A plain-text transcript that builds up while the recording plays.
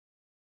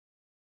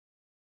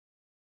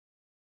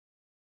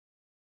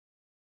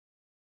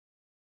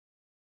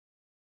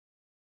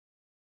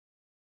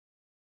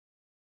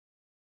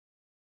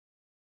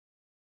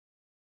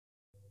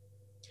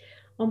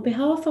On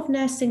behalf of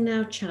Nursing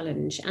Now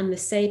Challenge and the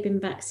Sabin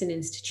Vaccine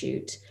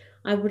Institute,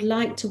 I would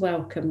like to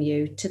welcome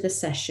you to the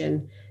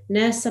session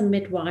Nurse and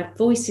Midwife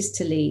Voices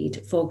to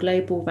Lead for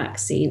Global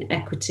Vaccine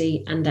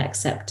Equity and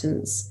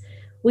Acceptance.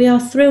 We are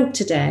thrilled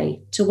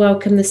today to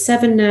welcome the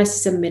 7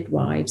 nurses and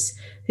midwives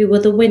who were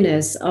the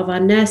winners of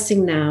our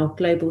Nursing Now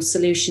Global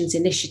Solutions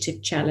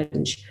Initiative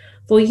Challenge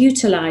for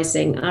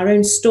utilising our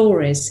own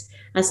stories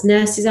as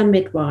nurses and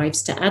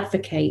midwives to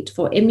advocate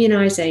for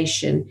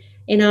immunisation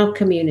in our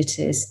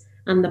communities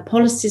and the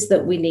policies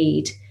that we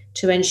need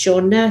to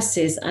ensure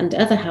nurses and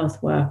other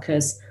health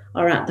workers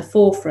are at the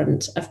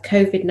forefront of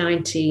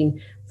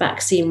COVID-19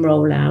 vaccine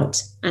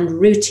rollout and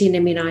routine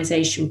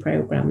immunisation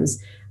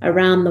programmes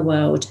around the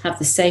world have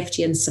the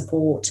safety and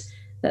support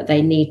that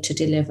they need to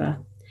deliver.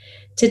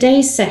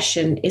 Today's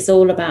session is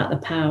all about the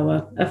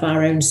power of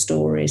our own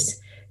stories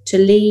to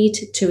lead,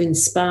 to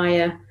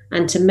inspire,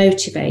 and to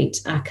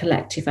motivate our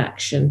collective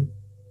action.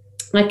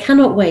 I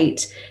cannot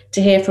wait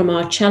to hear from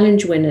our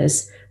challenge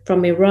winners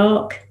from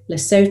Iraq,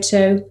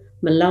 Lesotho,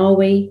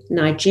 Malawi,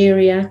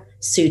 Nigeria,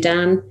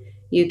 Sudan,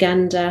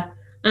 Uganda,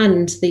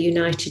 and the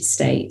United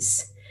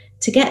States.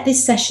 To get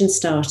this session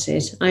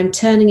started, I'm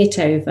turning it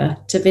over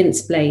to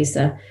Vince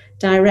Blazer,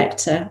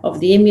 Director of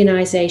the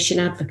Immunization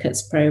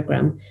Advocates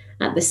Programme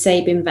at the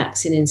Sabin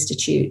Vaccine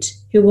Institute,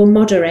 who will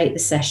moderate the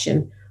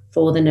session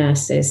for the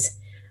nurses.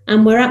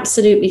 And we're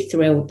absolutely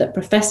thrilled that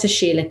Professor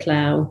Sheila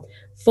Clow,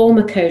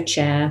 former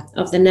co-chair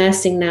of the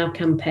Nursing Now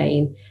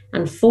campaign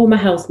and former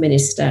Health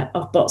Minister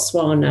of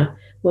Botswana,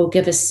 will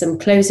give us some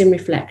closing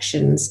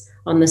reflections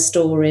on the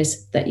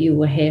stories that you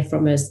will hear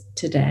from us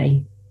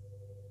today.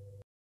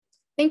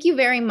 Thank you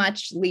very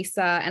much,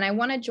 Lisa. And I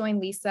want to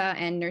join Lisa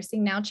and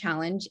Nursing Now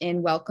Challenge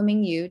in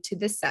welcoming you to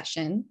this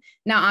session.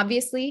 Now,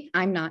 obviously,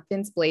 I'm not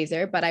Vince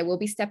Blazer, but I will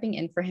be stepping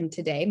in for him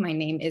today. My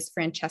name is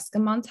Francesca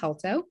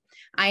Montalto.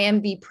 I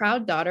am the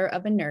proud daughter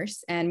of a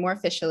nurse, and more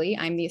officially,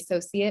 I'm the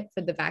associate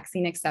for the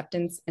Vaccine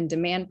Acceptance and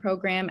Demand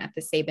Program at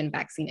the Sabin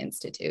Vaccine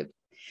Institute.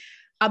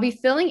 I'll be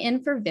filling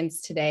in for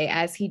Vince today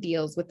as he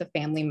deals with the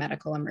family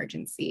medical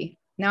emergency.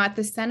 Now, at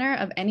the center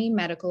of any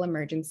medical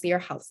emergency or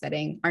health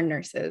setting are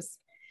nurses.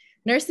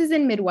 Nurses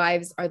and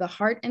midwives are the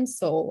heart and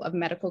soul of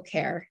medical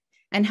care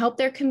and help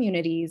their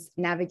communities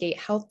navigate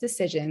health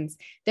decisions,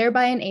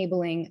 thereby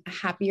enabling a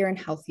happier and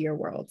healthier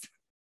world.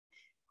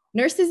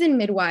 Nurses and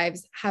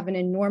midwives have an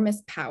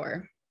enormous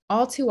power,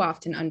 all too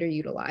often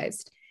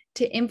underutilized,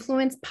 to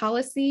influence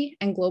policy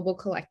and global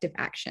collective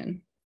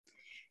action.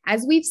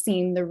 As we've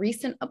seen, the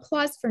recent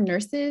applause for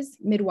nurses,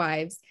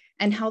 midwives,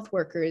 and health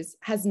workers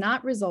has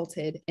not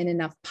resulted in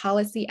enough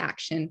policy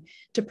action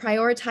to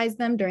prioritize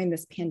them during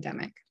this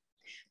pandemic.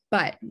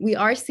 But we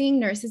are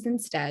seeing nurses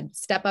instead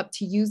step up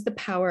to use the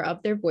power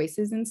of their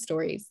voices and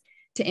stories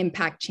to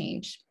impact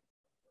change.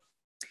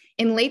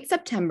 In late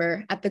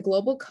September, at the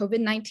Global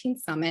COVID-19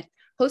 Summit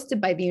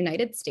hosted by the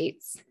United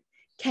States,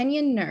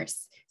 Kenyan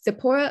nurse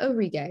Zipporah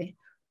Origi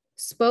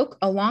spoke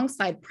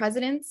alongside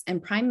presidents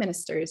and prime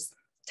ministers,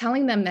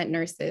 telling them that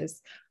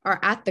nurses are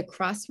at the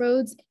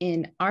crossroads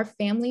in our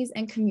families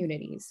and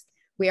communities.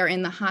 We are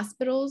in the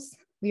hospitals.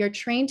 We are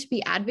trained to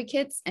be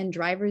advocates and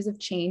drivers of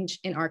change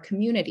in our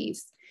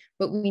communities,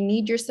 but we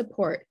need your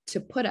support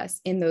to put us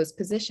in those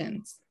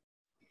positions.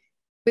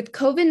 With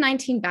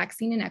COVID-19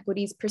 vaccine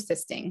inequities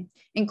persisting,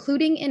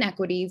 including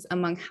inequities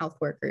among health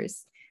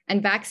workers,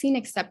 and vaccine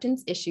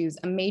acceptance issues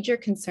a major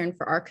concern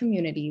for our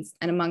communities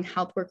and among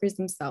health workers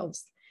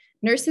themselves,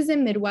 nurses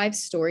and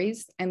midwives'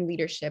 stories and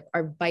leadership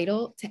are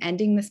vital to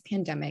ending this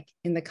pandemic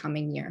in the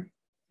coming year.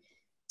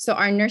 So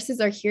our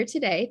nurses are here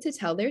today to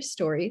tell their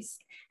stories,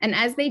 and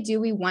as they do,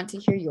 we want to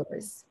hear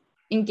yours.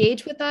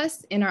 Engage with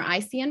us in our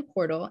ICN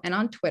portal and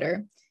on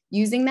Twitter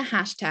using the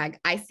hashtag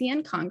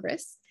ICN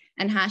Congress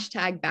and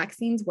hashtag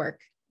VaccinesWork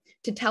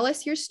to tell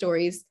us your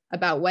stories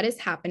about what is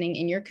happening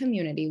in your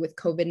community with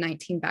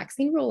COVID-19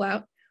 vaccine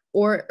rollout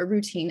or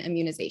routine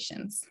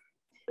immunizations.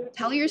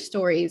 Tell your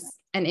stories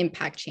and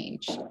impact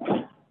change.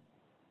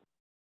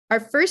 Our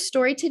first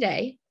story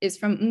today is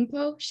from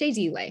Mpo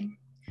Shedile.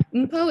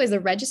 Mpo is a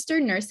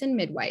registered nurse and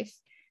midwife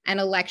and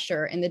a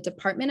lecturer in the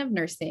Department of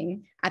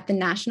Nursing at the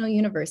National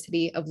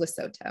University of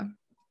Lesotho.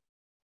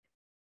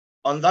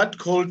 On that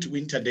cold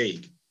winter day,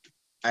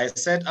 I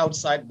sat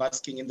outside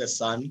basking in the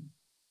sun,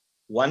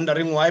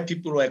 wondering why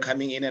people were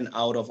coming in and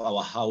out of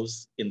our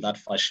house in that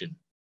fashion.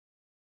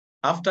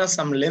 After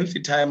some lengthy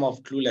time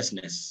of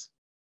cluelessness,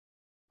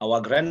 our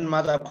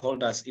grandmother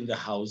called us in the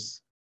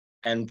house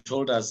and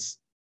told us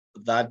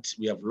that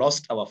we have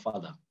lost our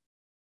father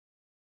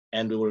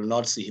and we will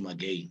not see him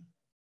again.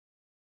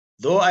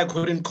 Though I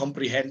couldn't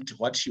comprehend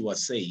what she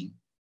was saying,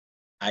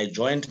 I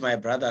joined my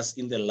brothers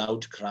in the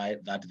loud cry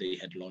that they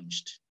had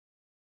launched.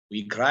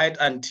 We cried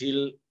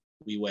until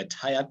we were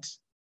tired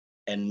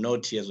and no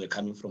tears were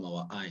coming from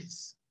our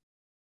eyes.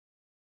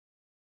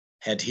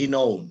 Had he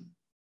known,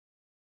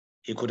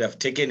 he could have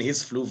taken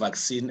his flu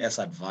vaccine as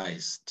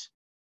advised.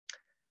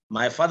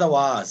 My father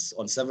was,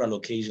 on several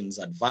occasions,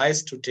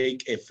 advised to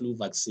take a flu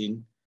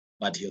vaccine,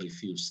 but he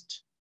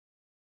refused.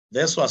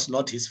 This was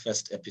not his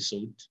first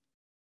episode.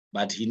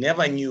 but he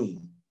never knew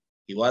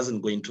he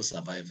wasn't going to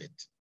survive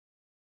it.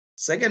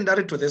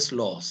 Secondary to this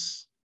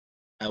loss,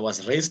 I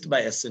was raised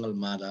by a single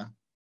mother.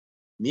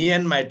 Me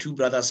and my two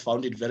brothers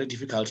found it very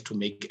difficult to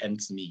make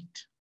ends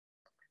meet.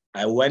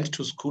 I went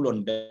to school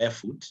on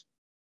barefoot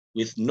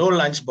with no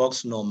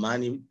lunchbox nor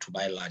money to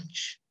buy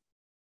lunch.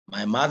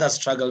 My mother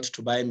struggled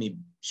to buy me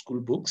school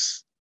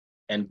books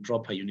and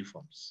proper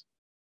uniforms.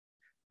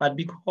 But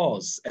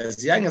because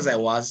as young as I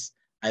was,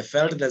 I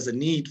felt there's a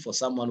need for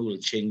someone who will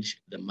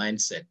change the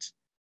mindset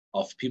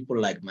of people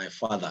like my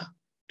father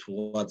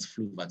towards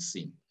flu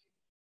vaccine.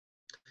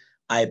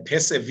 I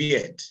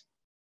persevered,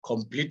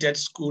 completed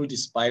school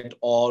despite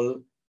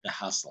all the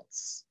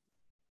hassles.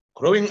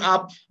 Growing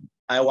up,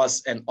 I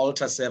was an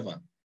altar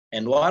server,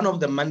 and one of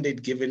the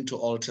mandates given to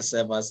altar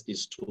servers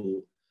is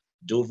to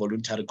do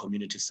voluntary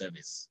community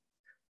service.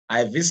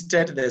 I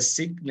visited the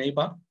sick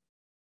neighbor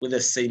with the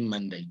same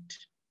mandate.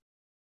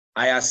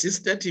 I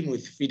assisted him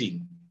with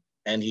feeding,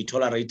 and he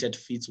tolerated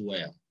feeds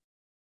well.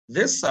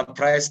 This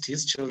surprised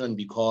his children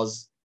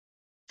because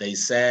they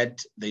said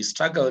they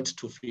struggled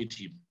to feed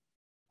him.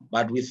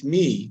 But with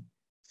me,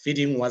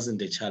 feeding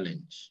wasn't a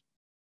challenge.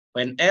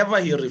 Whenever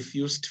he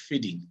refused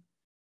feeding,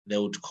 they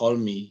would call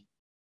me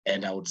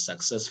and I would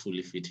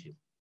successfully feed him.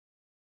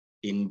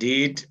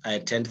 Indeed, I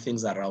turned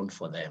things around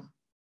for them.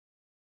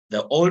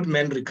 The old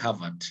man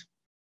recovered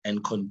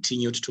and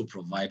continued to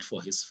provide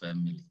for his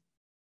family.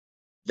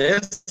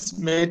 This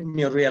made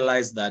me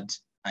realize that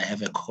I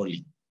have a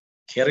calling,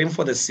 caring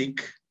for the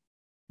sick,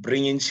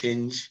 bringing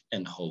change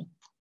and hope.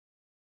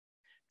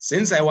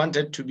 Since I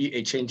wanted to be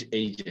a change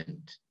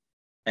agent,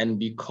 and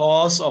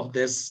because of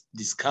this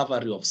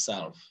discovery of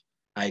self,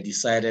 I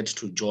decided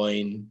to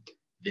join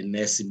the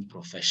nursing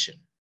profession.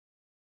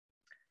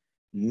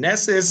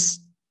 Nurses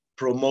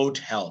promote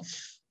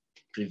health,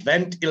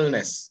 prevent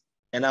illness,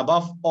 and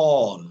above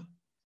all,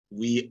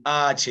 we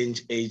are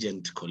change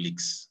agent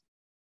colleagues.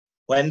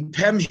 When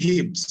Pam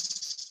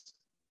Hibbs,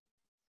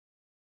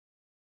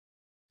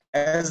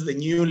 as the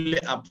newly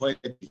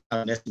appointed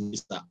nursing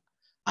minister,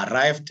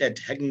 arrived at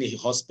Hackney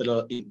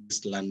Hospital in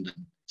East London,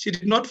 she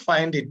did not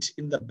find it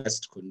in the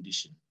best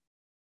condition.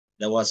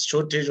 There was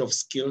shortage of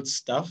skilled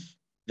staff,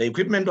 the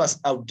equipment was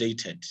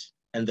outdated,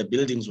 and the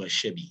buildings were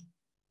shabby.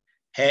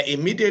 Her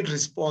immediate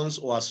response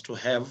was to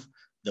have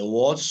the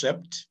wards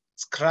swept,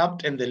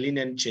 scrubbed, and the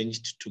linen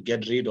changed to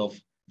get rid of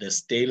the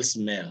stale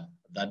smell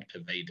that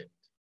pervaded.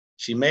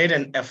 She made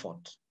an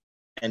effort,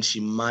 and she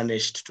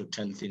managed to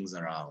turn things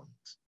around.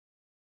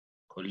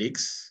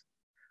 Colleagues,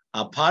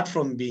 apart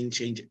from being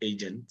change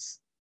agents,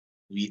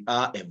 we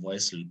are a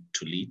voice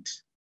to lead,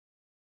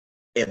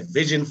 a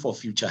vision for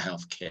future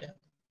healthcare.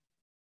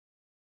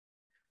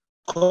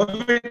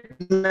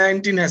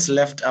 COVID-19 has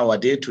left our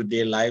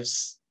day-to-day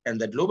lives and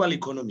the global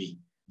economy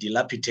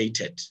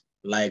dilapidated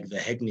like the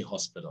Hackney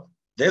Hospital.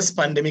 This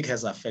pandemic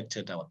has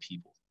affected our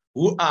people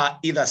who are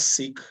either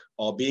sick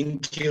or being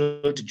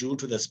killed due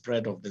to the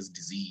spread of this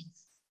disease.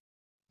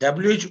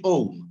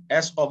 WHO,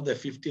 as of the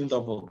 15th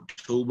of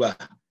October,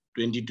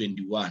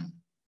 2021,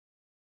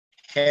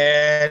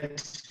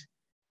 had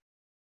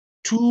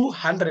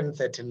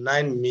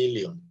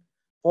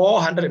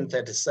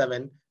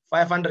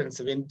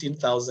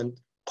 239,437,517,000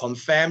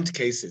 confirmed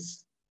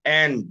cases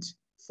and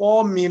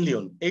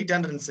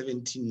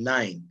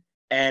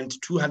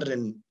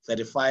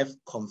 4,879,235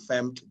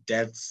 confirmed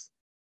deaths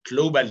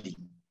globally.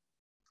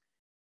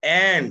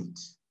 And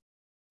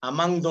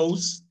among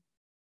those,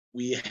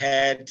 we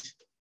had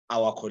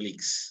our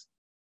colleagues,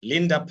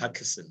 Linda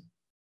Parkinson,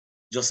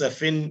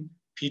 Josephine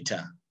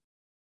Peter,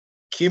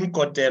 Kim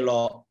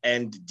Kotelo,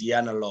 and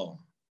Diana Law.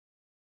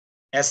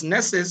 As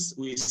nurses,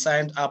 we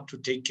signed up to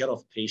take care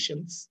of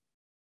patients,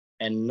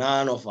 and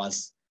none of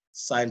us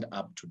signed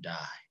up to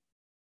die.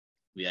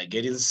 We are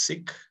getting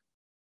sick,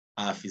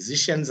 our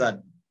physicians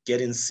are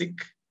getting sick,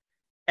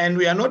 and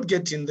we are not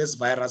getting this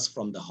virus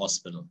from the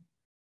hospital.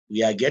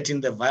 We are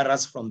getting the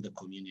virus from the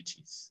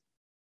communities.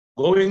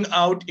 Going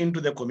out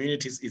into the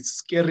communities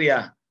is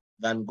scarier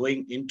than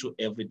going into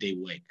everyday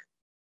work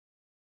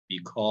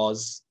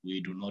because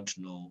we do not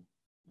know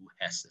who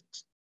has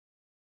it.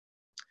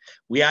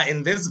 We are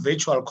in this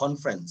virtual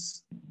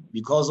conference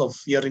because of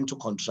fearing to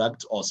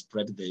contract or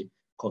spread the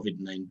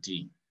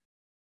COVID-19.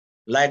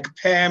 Like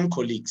Pam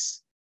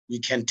colleagues, we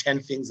can turn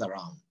things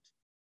around.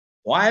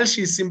 While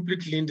she simply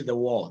cleaned the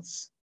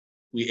wards,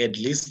 we at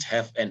least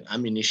have an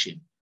ammunition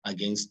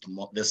against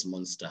this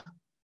monster.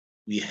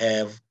 We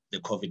have the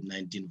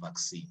COVID-19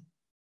 vaccine.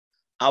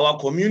 Our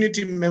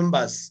community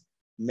members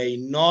may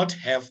not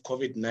have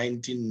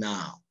COVID-19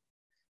 now.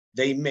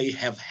 They may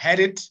have had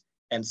it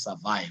and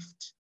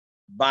survived.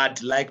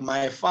 But like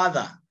my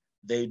father,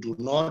 they do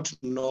not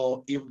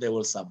know if they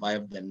will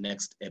survive the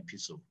next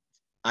episode.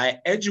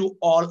 I urge you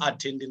all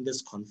attending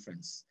this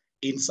conference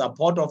in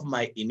support of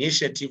my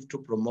initiative to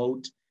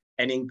promote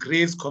and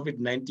increase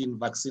COVID-19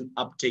 vaccine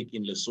uptake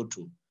in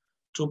Lesotho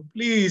to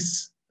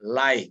please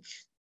like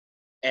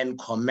and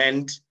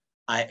comment,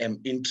 I am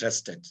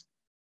interested,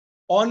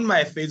 on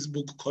my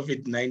Facebook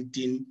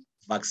COVID-19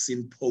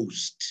 vaccine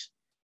post.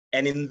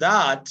 And in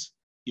that,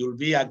 you'll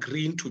be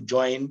agreeing to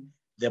join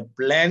the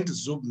planned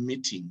Zoom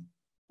meeting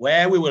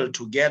where we will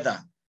together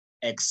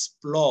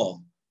explore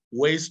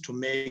ways to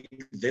make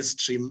this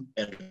stream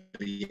a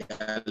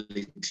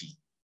reality.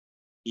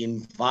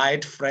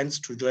 Invite friends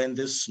to join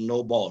this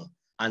snowball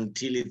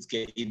until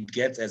it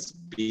gets as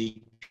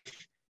big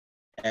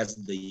as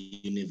the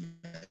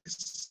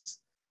universe.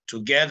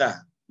 Together,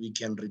 we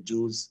can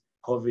reduce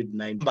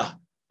COVID-19.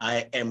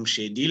 I am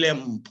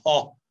Shedile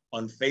Mpo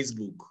on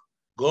Facebook.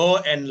 Go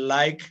and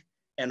like,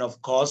 and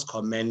of course,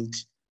 comment,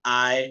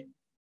 I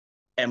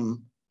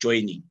am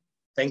joining.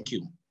 Thank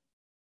you.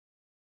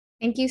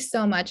 Thank you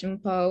so much,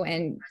 Mpo.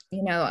 And,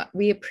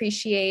 we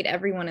appreciate,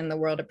 everyone in the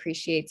world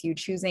appreciates you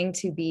choosing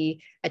to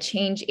be a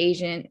change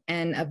agent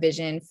and a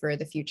vision for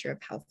the future of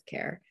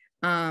healthcare.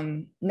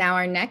 Now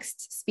our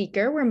next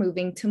speaker, we're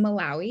moving to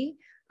Malawi.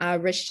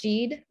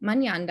 Rashid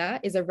Manyanda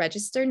is a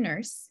registered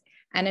nurse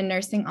and a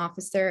nursing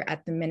officer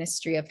at the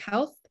Ministry of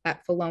Health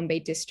at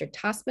Fulombe District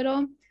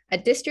Hospital, a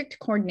district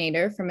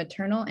coordinator for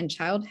maternal and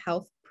child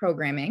health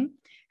programming,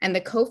 and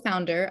the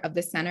co-founder of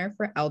the Center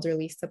for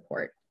Elderly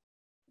Support.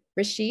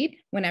 Rashid,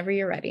 whenever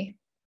you're ready.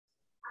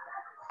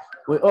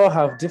 We all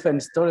have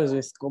different stories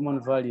with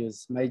common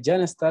values. My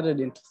journey started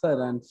in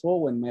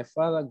 2004 when my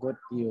father got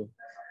ill.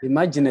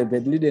 Imagine a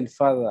bedridden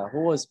father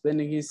who was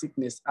spending his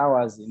sickness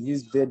hours in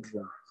his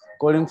bedroom,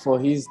 calling for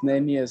his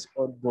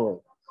 9-year-old boy,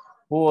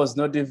 who was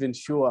not even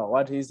sure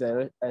what his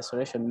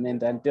isolation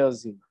meant, and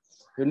tells him,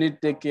 "You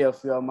need to take care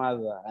of your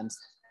mother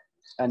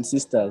and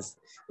sisters."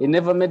 It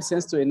never made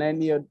sense to a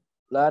 9-year-old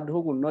lad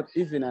who could not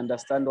even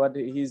understand what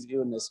his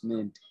illness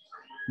meant.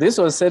 This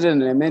was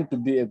certainly meant to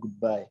be a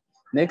goodbye.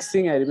 Next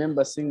thing I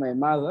remember seeing my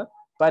mother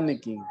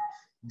panicking,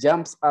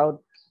 jumps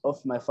out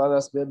of my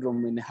father's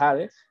bedroom in a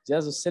hurry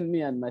just to send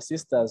me and my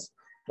sisters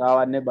to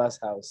our neighbor's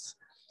house.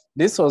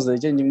 This was the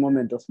changing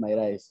moment of my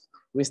life.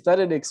 We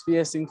started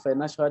experiencing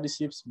financial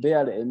hardships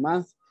barely a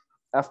month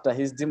after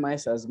his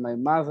demise, as my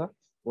mother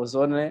was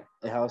only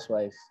a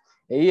housewife.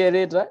 A year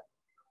later,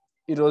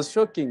 it was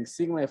shocking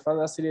seeing my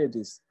father's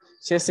relatives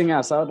chasing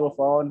us out of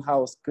our own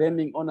house,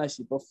 claiming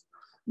ownership of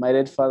my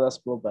late father's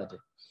property.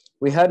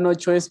 We had no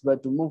choice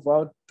but to move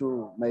out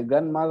to my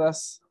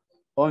grandmother's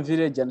home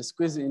village and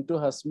squeeze into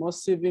her small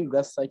saving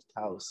grass-thatched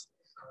house.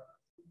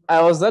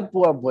 I was that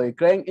poor boy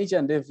crying each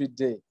and every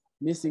day,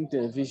 missing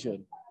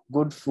television,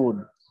 good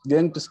food,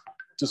 going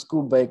to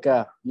school by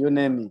car, you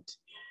name it.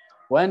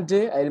 One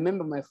day, I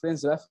remember my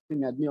friends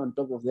laughing at me on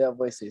top of their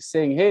voices,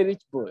 saying, "Hey,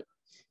 rich boy,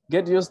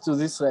 get used to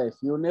this life.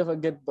 You'll never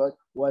get back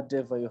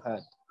whatever you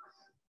had."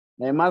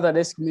 My mother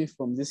rescued me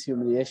from this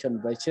humiliation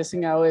by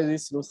chasing away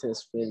these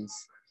ruthless friends.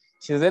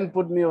 She then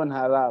put me on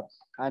her lap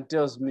and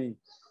tells me,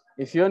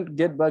 "If you want to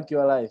get back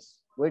your life,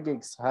 work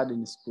hard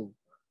in school."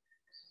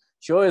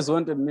 She always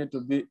wanted me to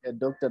be a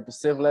doctor to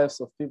save lives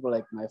of people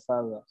like my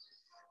father.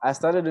 I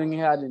started doing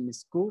hard in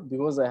school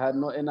because I had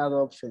no any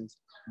other options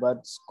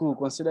but school,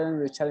 considering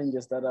the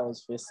challenges that I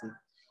was facing.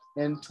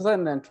 In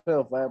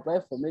 2012, I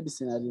applied for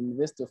medicine at the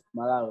University of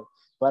Malawi,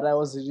 but I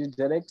was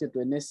redirected to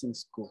a nursing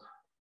school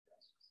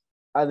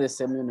at the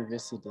same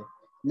university.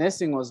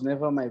 Nursing was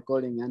never my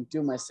calling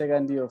until my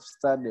second year of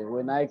study,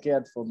 when I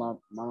cared for Mama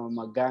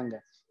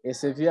Maganga, a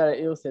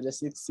severely ill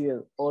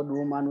 36-year-old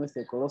woman with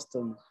a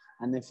colostomy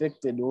and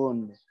infected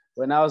wound,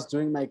 when I was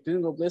doing my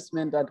clinical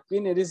placement at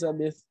Queen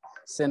Elizabeth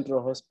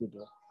Central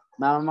Hospital.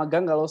 Mama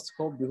Maganga lost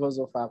hope because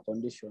of her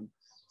condition.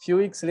 A few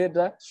weeks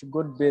later, she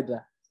got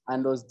better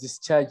and was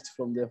discharged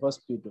from the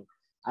hospital.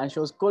 And she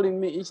was calling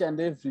me each and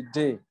every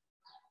day,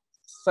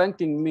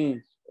 thanking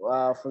me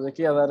for the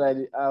care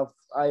that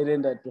I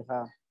rendered to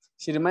her.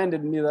 She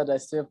reminded me that I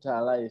saved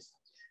her life.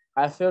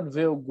 I felt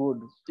very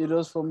good. It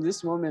was from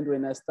this moment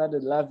when I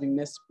started loving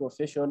this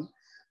profession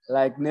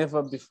like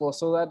never before,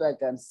 so that I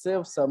can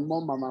save some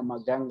more Mama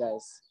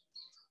Magangas.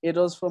 It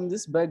was from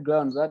this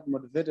background that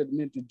motivated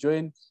me to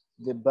join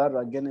the battle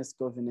against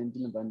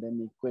COVID-19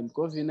 pandemic. When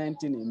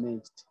COVID-19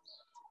 emerged,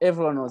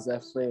 everyone was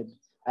afraid.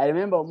 I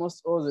remember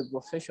almost all the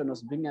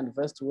professionals being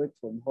advised to work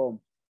from home,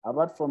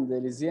 apart from the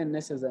resilient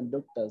nurses and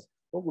doctors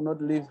who could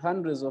not leave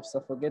hundreds of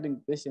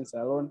suffocating patients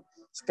alone,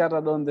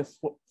 scattered on the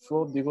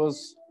floor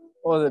because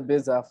all the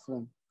beds are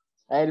full.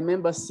 I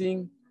remember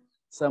seeing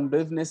some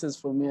brave nurses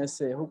from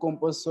USA who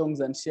composed songs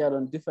and shared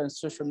on different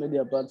social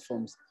media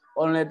platforms,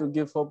 only to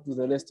give hope to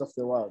the rest of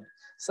the world.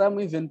 Some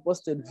even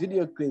posted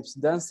video clips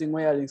dancing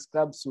wearing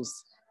scrub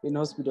suits in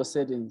hospital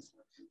settings.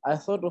 I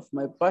thought of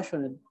my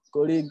passionate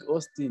colleague,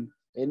 Austin,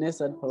 a nurse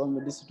at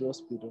Paloma District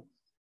Hospital,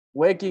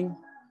 working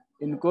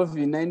in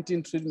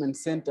COVID-19 treatment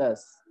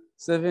centers,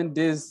 7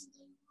 days,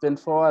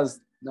 24 hours,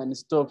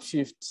 non-stop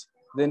shift,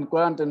 then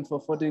quarantined for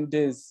 14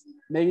 days,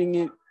 making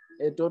it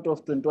a total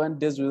of 21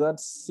 days without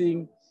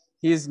seeing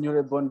his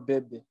newborn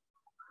baby.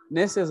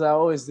 Nurses are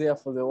always there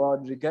for the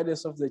world,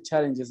 regardless of the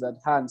challenges at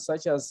hand,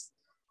 such as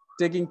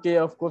taking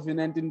care of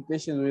COVID-19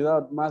 patients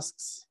without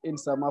masks in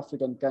some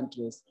African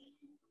countries.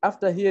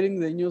 After hearing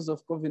the news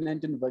of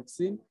COVID-19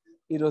 vaccine,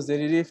 it was a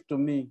relief to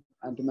me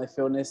and to my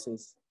fellow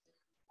nurses.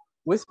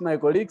 With my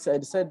colleagues, I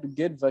decided to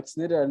get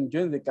vaccinated and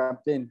join the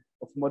campaign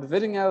of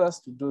motivating others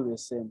to do the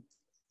same.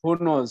 Who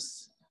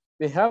knows?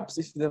 Perhaps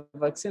if the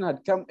vaccine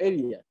had come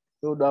earlier,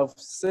 we would have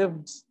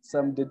saved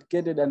some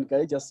dedicated and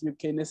courageous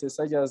UK nurses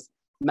such as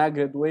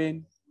Margaret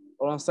Wayne,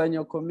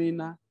 Olansanyo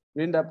Komina,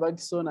 Linda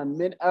Parkinson, and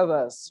many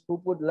others who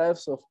put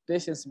lives of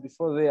patients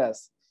before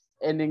theirs,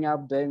 ending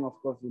up dying of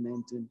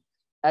COVID-19.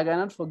 I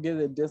cannot forget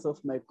the death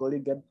of my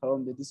colleague at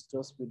Palombe District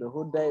Hospital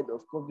who died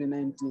of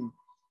COVID-19.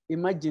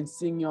 Imagine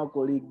seeing your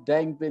colleague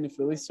dying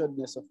painfully with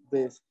shortness of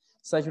breath,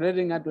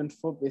 saturating at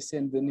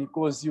 24%, then he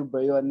calls you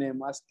by your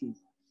name asking,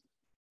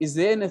 is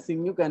there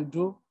anything you can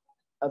do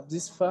up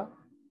this far?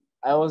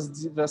 I was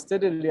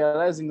devastated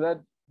realizing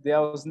that there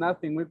was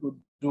nothing we could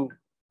do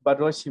but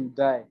watch him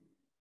die.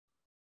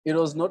 It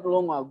was not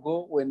long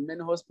ago when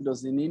many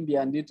hospitals in India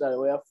and Italy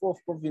were full of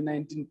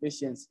COVID-19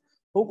 patients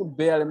who could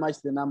barely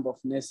match the number of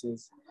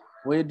nurses.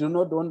 We do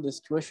not want the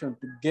situation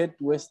to get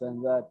worse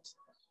than that.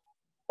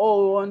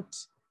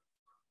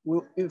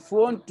 If we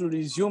want to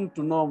resume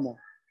to normal,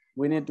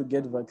 we need to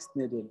get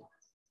vaccinated.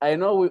 I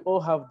know we all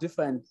have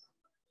different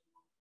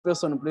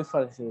personal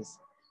preferences,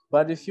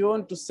 but if you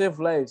want to save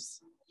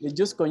lives,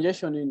 reduce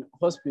congestion in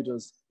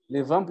hospitals,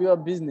 revamp your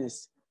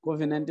business,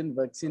 COVID-19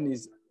 vaccine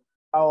is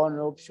our only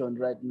option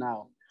right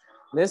now.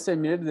 Let's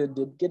emulate the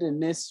dedicated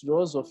nurse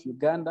Rose of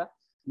Uganda,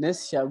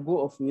 nurse Shagu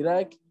of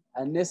Iraq,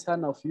 and nurse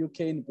Hannah of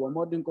UK in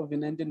promoting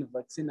COVID-19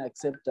 vaccine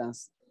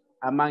acceptance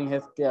among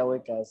healthcare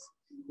workers.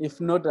 If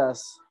not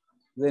us,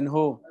 then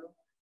who?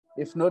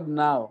 If not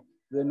now,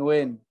 then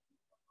when?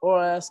 All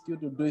I ask you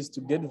to do is to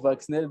get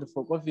vaccinated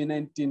for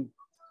COVID-19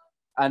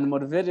 and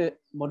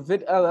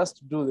motivate others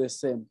to do the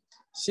same.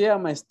 Share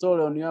my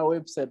story on your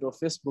website or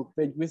Facebook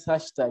page with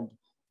hashtag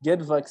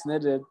Get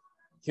Vaccinated,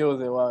 Heal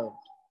the World.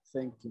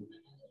 Thank you.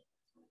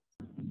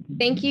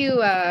 Thank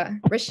you,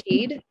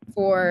 Rashid,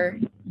 for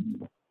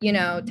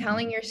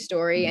telling your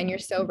story. And you're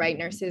so right,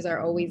 nurses are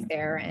always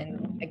there.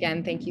 And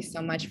again, thank you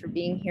so much for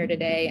being here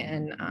today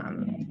and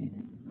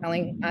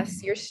telling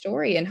us your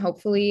story. And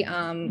hopefully,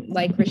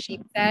 like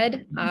Rashid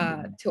said,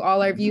 to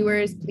all our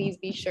viewers, please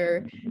be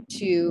sure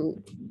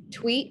to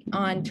tweet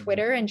on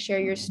Twitter and share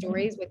your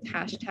stories with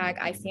hashtag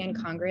ICN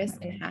Congress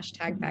and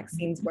hashtag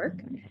vaccines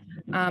work.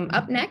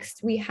 Up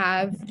next, we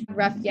have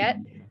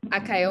Rafiat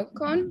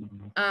Akayokon.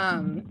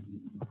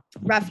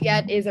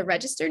 Rafiat is a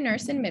registered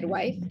nurse and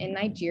midwife in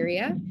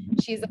Nigeria.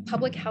 She's a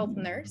public health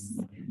nurse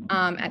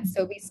at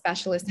Sobi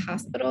Specialist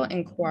Hospital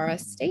in Kwara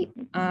State.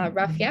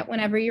 Rafiat,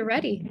 whenever you're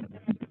ready.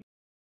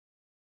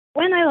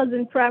 When I was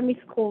in primary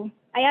school,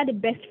 I had a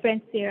best friend,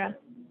 Sarah.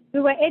 We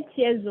were 8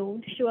 years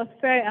old. She was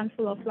fair and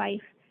full of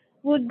life.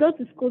 We would go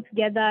to school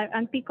together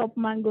and pick up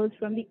mangoes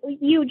from the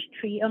huge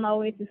tree on our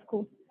way to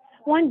school.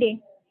 One day,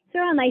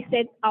 Sarah and I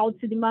set out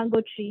to the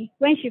mango tree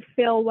when she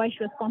fell while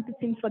she was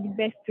competing for the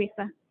best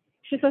racer.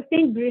 She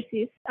sustained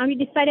bruises, and we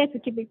decided to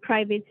keep it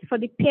private for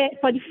the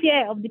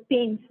fear of the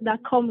pains that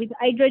come with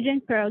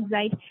hydrogen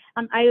peroxide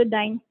and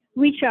iodine,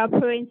 which our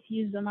parents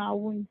used on our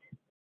wounds.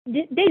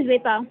 Days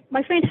later,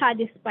 my friend had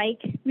a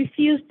spike,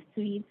 refused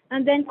to eat,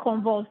 and then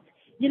convulsed.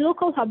 The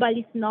local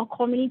herbalist in our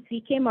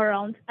community came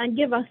around and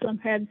gave us some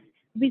herbs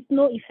with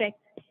no effect.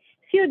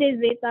 Few days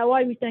later,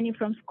 while returning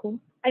from school,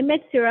 I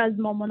met Sarah's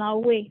mom on our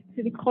way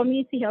to the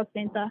community health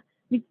center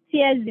with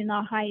tears in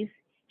her eyes.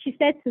 She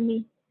said to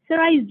me,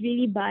 "Sarah is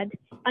really bad,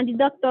 and the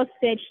doctor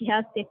said she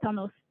has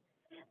tetanus."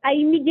 I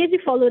immediately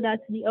followed her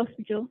to the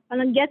hospital,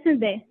 and on getting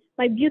there,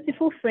 my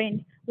beautiful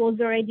friend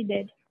was already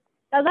dead.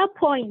 At that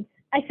point,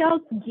 I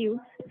felt guilt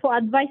for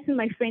advising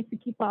my friend to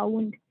keep her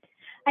wound.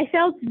 I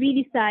felt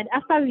really sad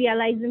after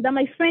realizing that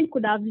my friend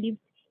could have lived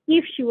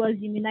if she was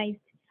immunized.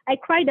 I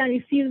cried and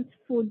refused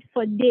food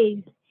for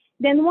days.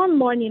 Then one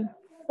morning,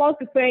 while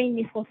preparing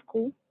me for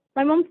school,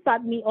 my mom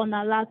sat me on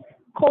her lap,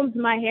 combed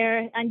my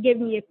hair, and gave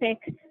me a peck.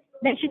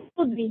 Then she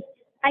told me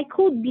I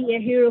could be a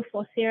hero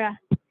for Sarah.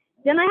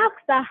 Then I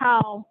asked her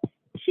how.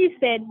 She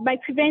said by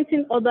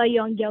preventing other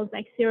young girls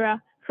like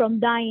Sarah from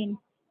dying.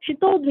 She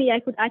told me I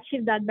could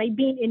achieve that by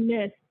being a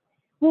nurse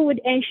who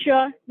would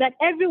ensure that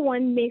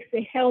everyone makes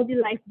a healthy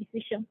life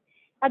decision.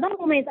 At that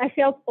moment, I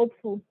felt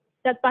hopeful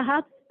that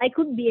perhaps I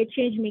could be a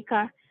change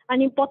maker,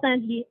 and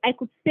importantly, I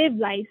could save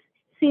lives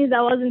since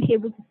I wasn't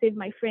able to save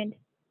my friend.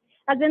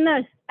 As a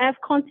nurse, I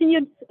have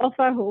continued to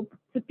offer hope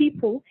to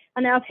people,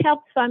 and I have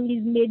helped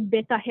families make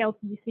better health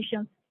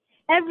decisions.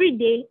 Every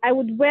day, I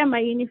would wear my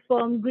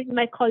uniform, greet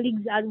my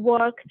colleagues at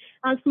work,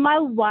 and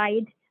smile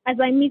wide as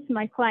I meet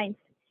my clients,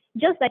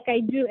 just like I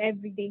do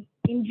every day.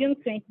 In June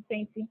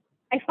 2020,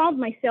 I found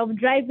myself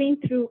driving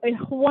through a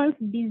once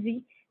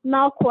busy,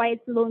 now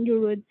quiet, lonely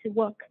road to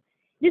work.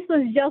 This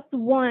was just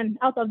one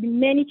out of the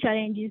many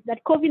challenges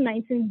that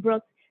COVID-19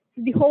 brought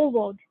to the whole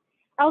world.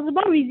 I was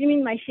about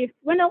resuming my shift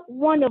when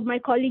one of my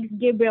colleagues,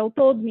 Gabriel,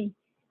 told me,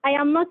 "I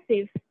am not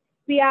safe.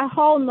 We are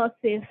all not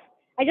safe.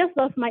 I just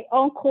lost my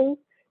uncle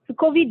to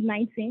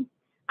COVID-19,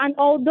 and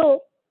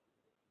although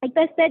I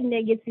tested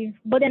negative,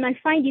 but then I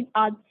find it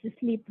hard to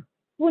sleep.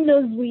 Who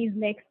knows who is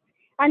next?"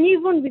 And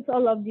even with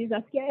all of this,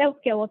 as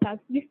healthcare workers,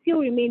 we still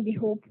remain the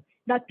hope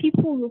that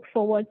people look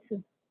forward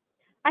to.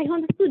 I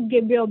understood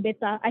Gabriel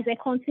better as I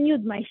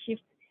continued my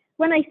shift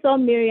when I saw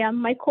Miriam,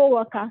 my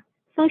co-worker,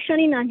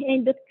 functioning an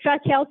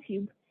endotracheal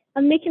tube,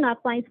 and making our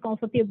clients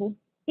comfortable,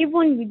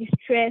 even with the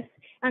stress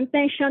and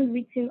tension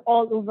written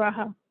all over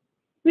her.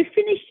 We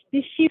finished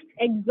the shift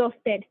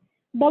exhausted,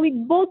 but we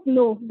both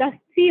know that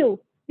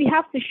still we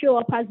have to show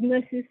up as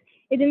nurses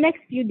in the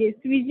next few days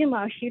to resume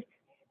our shifts,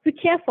 to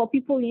care for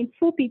people in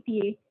full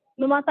PPA,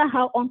 no matter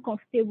how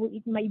uncomfortable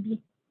it might be.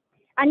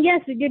 And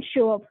yes, we did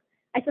show up.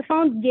 I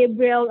found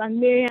Gabriel and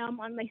Miriam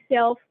and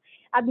myself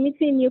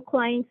admitting new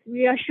clients,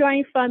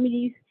 reassuring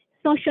families,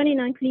 functioning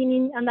and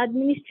cleaning, and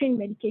administering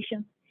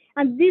medication.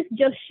 And this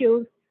just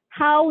shows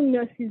how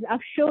nurses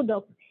have showed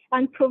up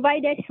and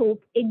provided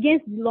hope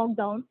against the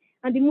lockdown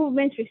and the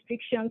movement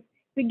restrictions,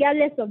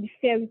 regardless of the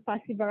fear we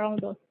perceive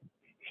around us.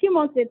 A few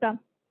months later,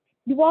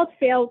 the world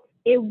felt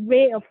a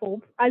ray of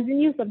hope as the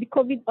news of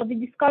the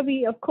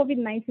discovery of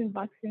COVID-19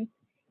 vaccines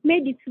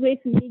made its way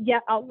to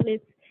media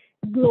outlets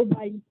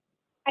globally.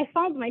 I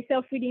found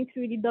myself reading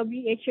through the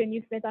WHO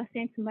newsletter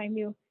sent to my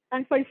mail,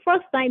 and for the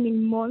first time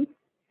in months,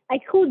 I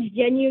could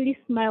genuinely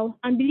smile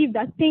and believe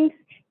that things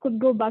could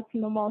go back to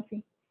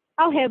normalcy.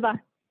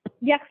 However,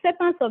 the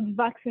acceptance of the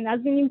vaccine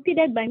has been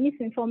impeded by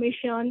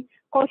misinformation,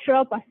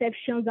 cultural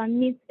perceptions, and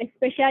myths,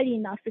 especially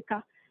in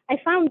Africa. I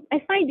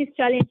find this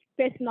challenge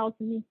personal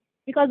to me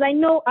because I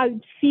know how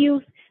it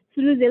feels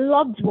to lose a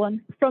loved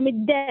one from a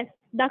death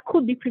that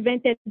could be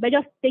prevented by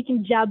just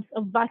taking jabs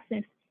of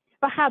vaccines.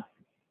 Perhaps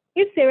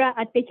if Sarah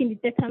had taken the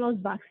tetanus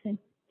vaccine,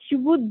 she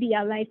would be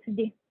alive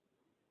today.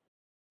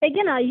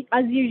 Again,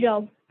 as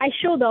usual, I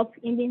showed up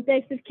in the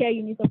intensive care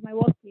unit of my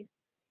workplace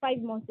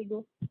 5 months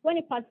ago when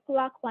a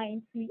particular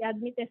client we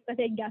admitted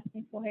started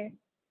gasping for her.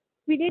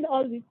 We did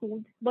all we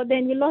could, but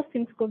then we lost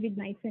him to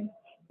COVID-19.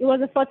 He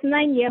was a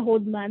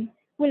 49-year-old man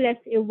who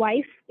left a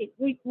wife,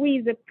 who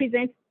is a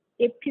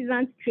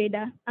peasant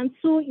trader, and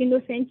 2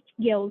 innocent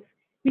girls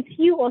with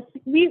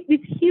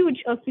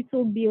huge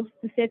hospital bills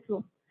to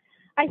settle.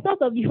 I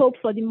thought of the hope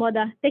for the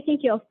mother taking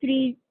care of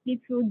 3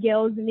 little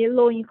girls in a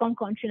low-income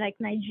country like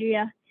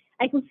Nigeria.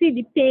 I could see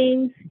the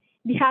pains,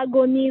 the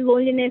agony,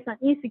 loneliness, and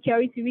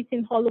insecurity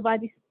written all over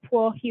these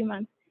poor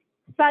humans.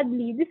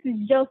 Sadly, this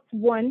is just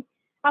one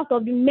out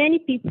of the many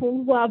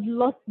people who have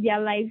lost their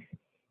lives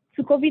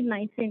to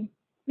COVID-19.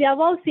 We have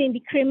all seen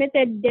the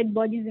cremated dead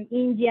bodies in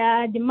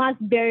India, the mass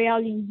burial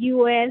in the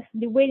US,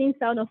 the wailing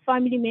sound of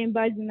family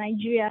members in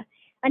Nigeria,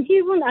 and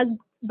even as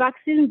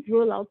vaccines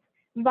roll out,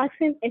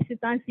 vaccine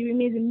hesitancy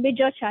remains a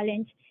major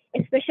challenge,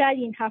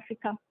 especially in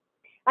Africa.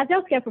 As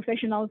healthcare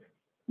professionals,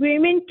 we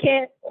remain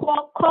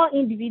core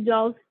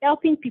individuals,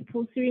 helping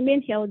people to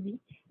remain healthy,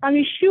 and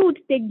we should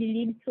take the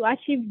lead to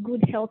achieve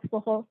good health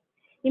for all.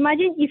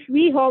 Imagine if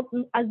we all,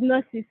 as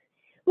nurses,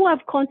 who have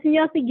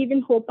continuously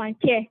given hope and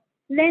care,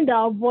 lend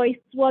our voice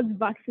towards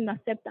vaccine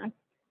acceptance.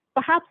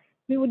 Perhaps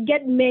we would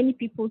get many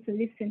people to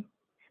listen.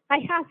 I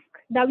ask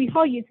that we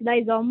all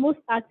utilize our most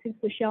active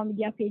social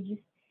media pages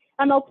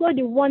and upload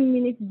a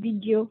 1-minute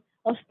video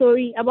or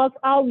story about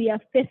how we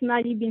have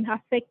personally been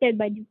affected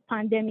by the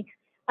pandemic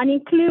and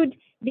include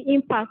the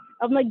impact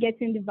of not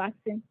getting the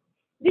vaccine.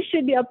 This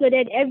should be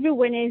uploaded every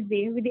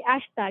Wednesday with the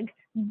hashtag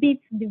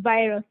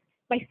 #BeatTheVirus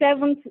by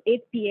 7 to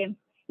 8 p.m.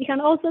 You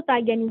can also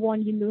tag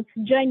anyone you know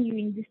to join you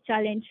in this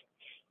challenge.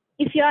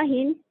 If you are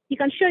in, you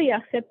can show your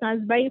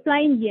acceptance by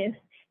replying yes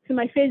to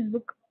my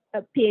Facebook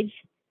page,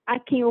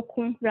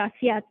 Akinokun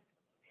Rafiat.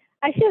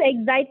 I feel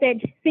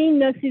excited seeing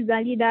nurses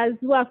and leaders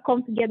who have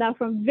come together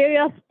from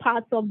various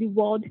parts of the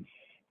world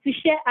to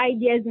share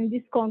ideas in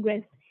this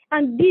Congress.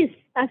 And this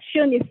has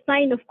shown a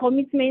sign of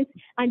commitment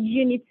and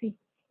unity.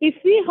 If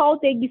we all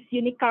take this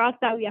unique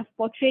character we have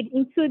portrayed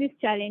into this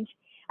challenge,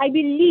 I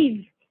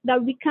believe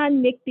that we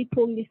can make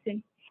people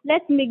listen.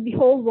 Let's make the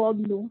whole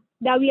world know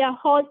that we are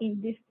all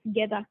in this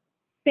together.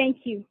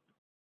 Thank you.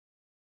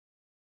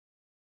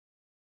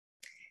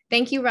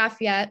 Thank you,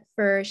 Rafiat,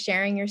 for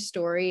sharing your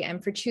story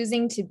and for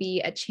choosing to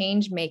be a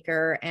change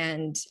maker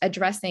and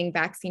addressing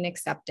vaccine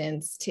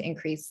acceptance to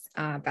increase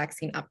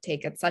vaccine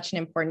uptake. It's such an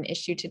important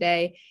issue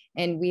today,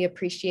 and we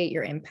appreciate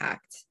your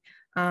impact.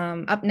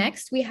 Up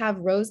next, we have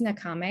Rose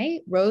Nakame.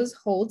 Rose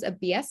holds a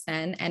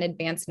BSN and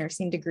advanced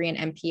nursing degree in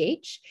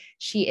MPH.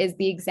 She is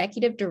the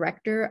executive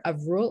director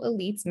of Rural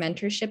Elites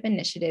Mentorship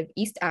Initiative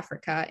East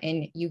Africa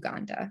in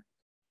Uganda.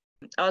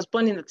 I was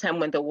born in the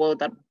time when the war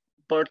that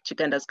brought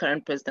Uganda's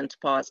current president to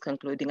power was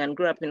concluding and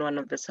grew up in one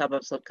of the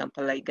suburbs of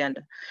Kampala,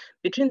 Uganda.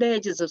 Between the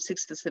ages of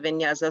 6 to 7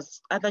 years, as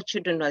other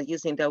children were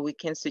using their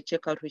weekends to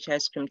check out which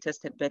ice cream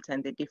tasted better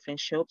in the different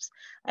shops,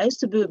 I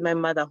used to be with my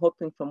mother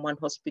hopping from one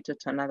hospital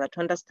to another to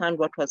understand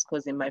what was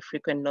causing my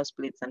frequent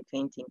nosebleeds and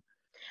fainting.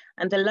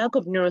 And the lack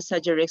of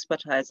neurosurgery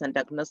expertise and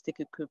diagnostic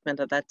equipment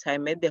at that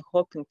time made the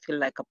hopping feel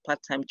like a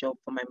part-time job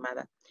for my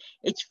mother.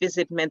 Each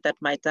visit meant that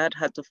my dad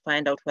had to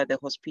find out where the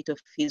hospital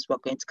fees were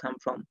going to come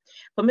from.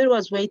 For me, it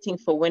was waiting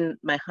for when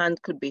my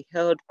hand could be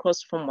held,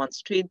 crossed from one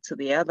street to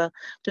the other,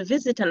 to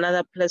visit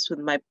another place with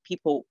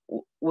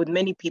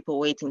many people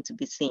waiting to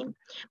be seen.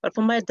 But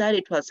for my dad,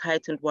 it was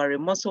heightened worry,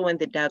 more so when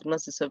the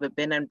diagnosis of a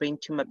benign brain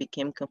tumor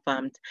became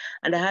confirmed,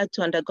 and I had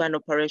to undergo an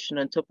operation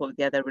on top of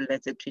the other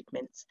related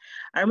treatments.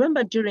 I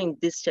remember during during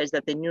discharge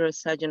that the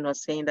neurosurgeon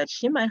was saying that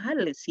she might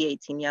hardly see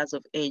 18 years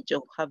of age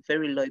or have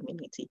very low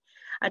immunity.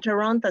 At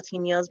around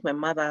 13 years, my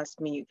mother asked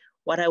me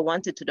what I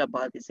wanted to do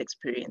about this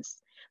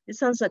experience.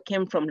 This answer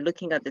came from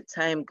looking at the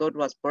time God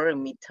was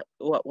borrowing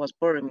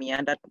me,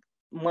 and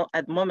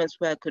at moments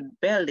where I could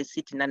barely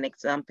sit in an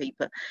exam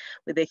paper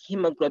with a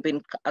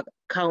hemoglobin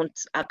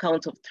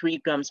account of 3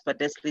 grams per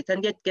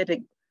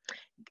deciliter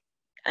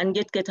and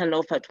yet get an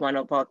offer to one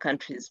of our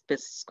country's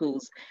best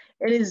schools.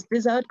 It is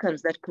these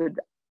outcomes that could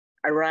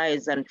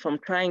arise and from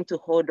trying to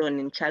hold on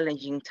in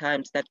challenging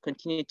times that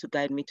continue to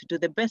guide me to do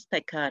the best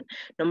I can,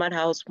 no matter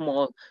how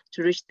small,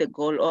 to reach the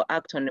goal or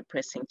act on a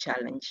pressing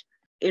challenge.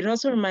 It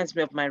also reminds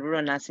me of my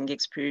rural nursing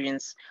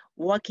experience,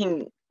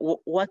 working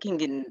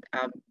in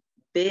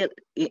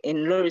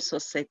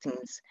low-resource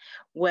settings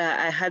where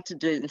I had to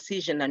do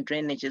incision and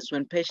drainages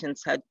when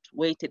patients had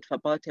waited for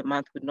about a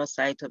month with no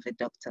sight of a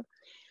doctor,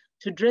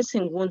 to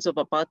dressing wounds of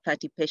about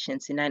 30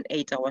 patients in an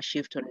 8-hour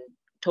shift on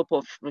top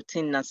of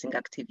routine nursing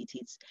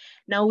activities.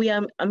 Now we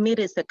are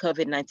amidst the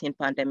COVID-19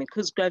 pandemic,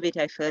 whose gravity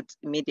I felt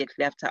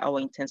immediately after our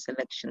intense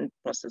selection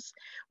process,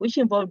 which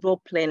involved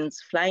all planes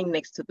flying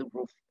next to the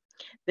roof.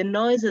 The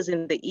noises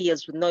in the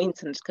ears with no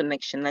internet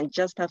connection, and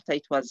just after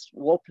it was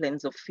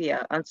warplanes of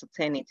fear,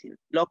 uncertainty,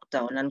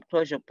 lockdown, and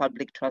closure of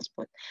public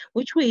transport,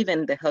 which we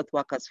even the health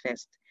workers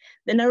faced.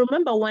 Then I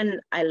remember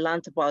when I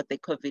learned about the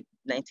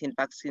COVID-19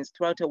 vaccines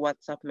throughout a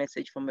WhatsApp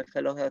message from a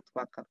fellow health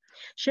worker,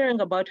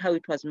 sharing about how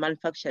it was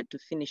manufactured to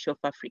finish off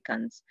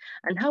Africans,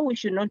 and how we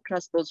should not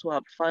trust those who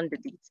have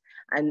funded it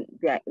and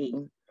their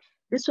aim.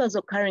 This was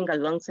occurring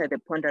alongside the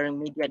pondering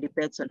media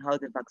debates on how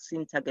the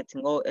vaccine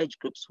targeting all age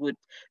groups would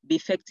be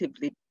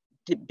effectively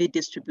be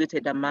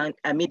distributed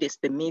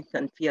amidst the myths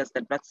and fears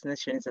that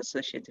vaccination is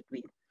associated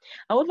with.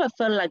 However, I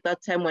felt like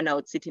that time when I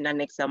would sit in an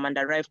exam and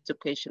arrive to a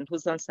question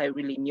whose answer I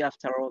really knew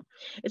after all.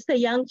 It's the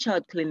young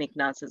child clinic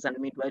nurses and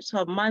midwives who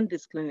have manned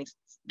these clinics,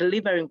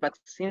 delivering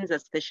vaccines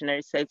at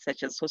stationary sites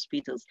such as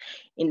hospitals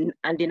and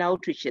in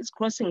outreaches,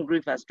 crossing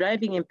rivers,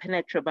 driving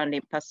impenetrable and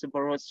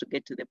impassable roads to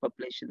get to the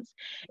populations.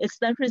 It's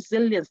that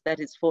resilience that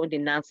is found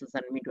in nurses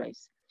and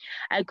midwives.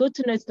 I got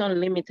to know it's not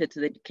limited to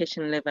the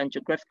education level and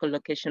geographical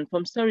location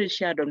from stories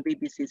shared on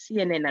BBC,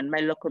 CNN, and my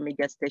local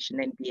media station,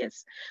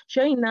 NBS,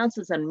 showing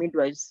nurses and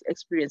midwives'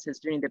 experiences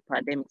during the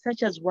pandemic,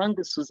 such as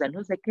Wangu Susan,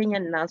 who's a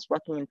Kenyan nurse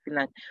working in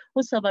Finland,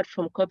 who suffered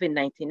from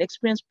COVID-19,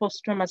 experienced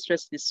post-traumatic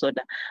stress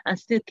disorder, and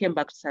still came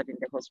back to serve in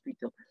the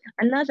hospital.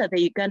 Another,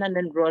 the Ugandan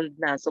enrolled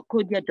nurse,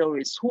 Okodia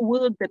Doris, who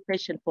wheeled the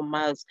patient for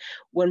miles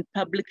when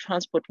public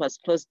transport was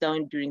closed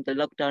down during the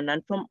lockdown,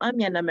 and from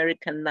Army, an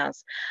American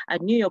nurse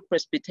at New York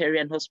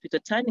Presbyterian Hospital,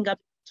 turning up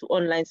to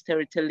online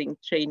storytelling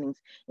trainings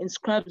in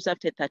scrubs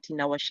after a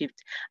 13-hour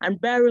shift, and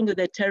bearing with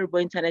a terrible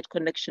internet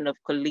connection of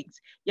colleagues,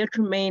 yet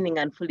remaining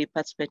and fully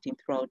participating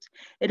throughout.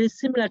 It is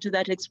similar to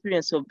that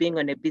experience of being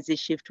on a busy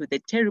shift with a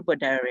terrible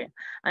diarrhea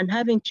and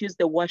having to use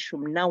the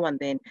washroom now and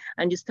then,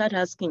 and you start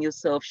asking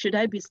yourself, should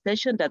I be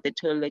stationed at the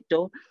toilet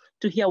door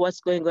to hear what's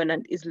going on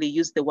and easily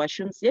use the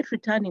washrooms, yet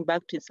returning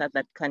back to insert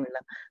that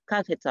cannula,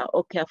 catheter,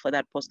 or care for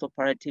that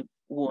post-operative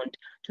wound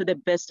to the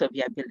best of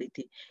your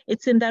ability.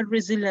 It's in that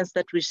resilience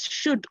that we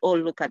should all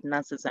look at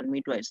nurses and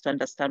midwives to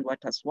understand what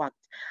has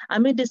worked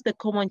amidst the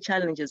common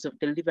challenges of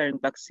delivering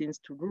vaccines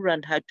to rural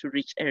and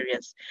hard-to-reach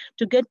areas,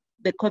 to get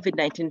the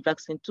COVID-19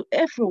 vaccine to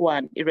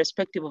everyone,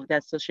 irrespective of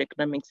their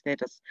socioeconomic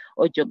status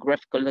or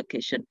geographical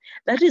location.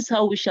 That is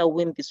how we shall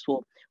win this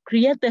war.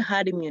 Create the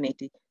herd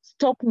immunity,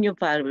 stop new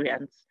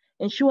variants,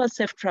 ensure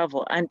safe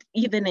travel, and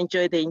even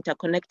enjoy the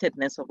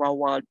interconnectedness of our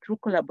world through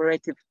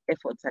collaborative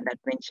efforts and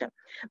adventure.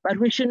 But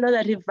we should know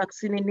that if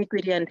vaccine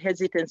inequity and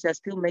hesitancy are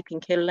still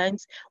making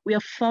headlines, we are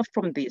far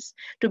from this.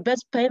 To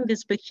best paint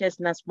this picture is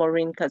Nurse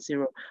Maureen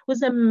Kaziro,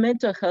 who's a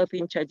mental health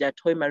in charge at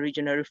Hoima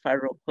Regional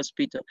Referral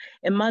Hospital,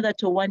 a mother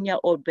to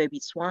 1-year-old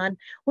baby Swan,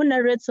 who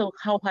narrates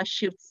how her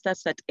shift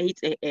starts at 8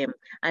 a.m.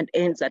 and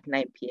ends at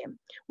 9 p.m.,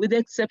 with the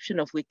exception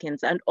of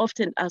weekends, and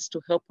often asked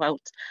to help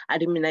out at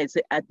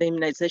the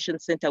immunization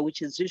center,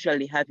 which is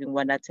usually having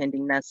one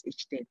attending nurse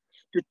each day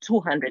to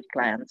 200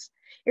 clients.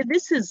 If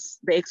this is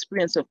the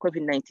experience of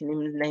COVID-19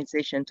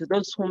 immunization to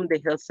those whom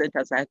the health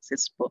centers are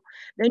accessible,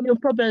 then you'll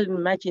probably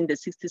imagine the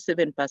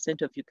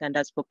 67% of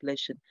Uganda's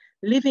population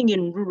living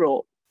in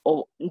rural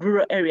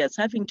areas,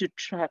 having to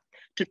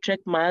trek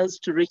miles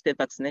to reach the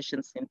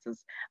vaccination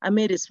centers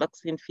amid its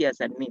vaccine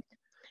fears and myths.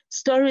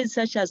 Stories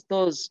such as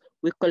those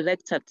we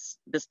collect at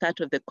the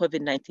start of the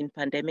COVID-19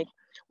 pandemic,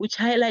 which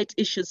highlight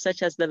issues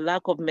such as the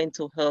lack of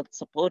mental health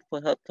support for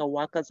healthcare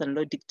workers and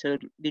low digital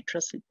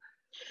literacy,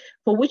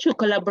 for which we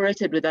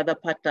collaborated with other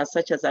partners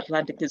such as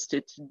Atlantic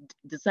Institute to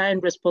design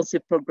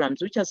responsive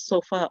programs, which are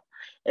so far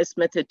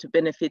estimated to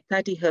benefit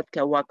 30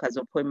 healthcare workers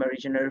of Hoima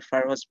Regional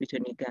Referral Hospital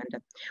in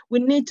Uganda. We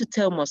need to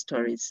tell more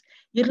stories,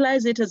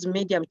 utilize it as a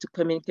medium to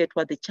communicate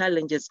what the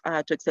challenges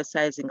are to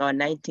exercising our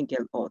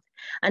Nightingale oath,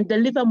 and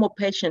deliver more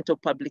patient or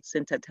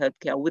public-centered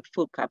healthcare with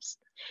full caps.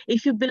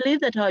 If you believe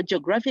that our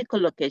geographical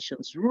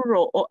locations,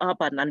 rural or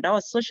urban, and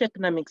our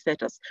socioeconomic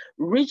status,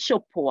 rich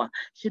or poor,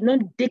 should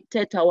not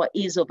dictate our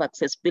ease of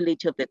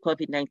accessibility of the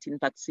COVID-19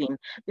 vaccine,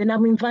 then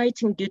I'm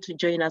inviting you to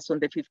join us on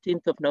the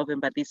 15th of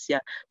November this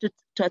year to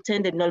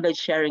attend a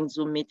knowledge-sharing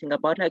Zoom meeting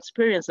about our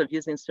experience of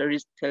using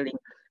storytelling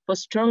for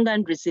strong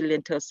and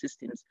resilient health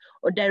systems,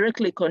 or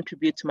directly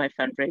contribute to my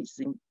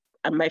fundraiser.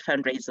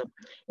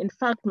 In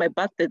fact, my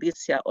birthday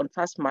this year on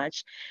 1st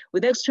March,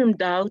 with extreme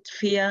doubt,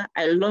 fear,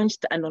 I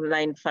launched an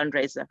online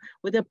fundraiser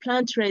with a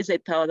plan to raise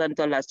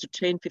 $1,000 to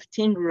train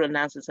 15 rural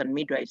nurses and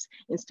midwives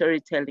in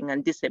storytelling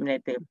and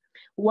disseminate them.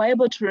 We were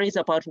able to raise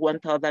about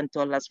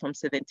 $1,000 from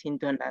 17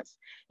 donors.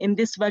 In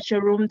this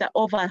virtual room, there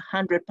are over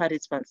 100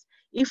 participants.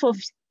 If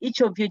each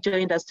of you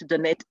joined us to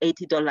donate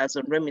 $80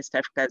 on Remy East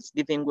Africa's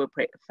Giving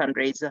Way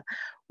fundraiser,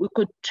 we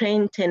could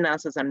train 10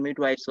 nurses and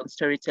midwives on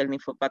storytelling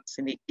for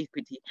vaccine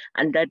equity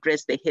and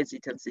address the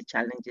hesitancy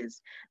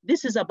challenges.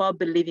 This is about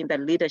believing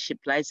that leadership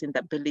lies in the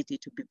ability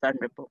to be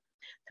vulnerable.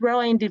 Through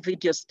our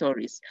individual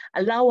stories,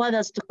 allow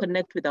others to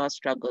connect with our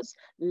struggles,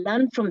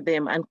 learn from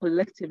them, and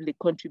collectively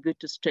contribute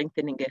to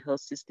strengthening a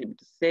health system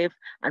to save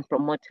and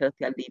promote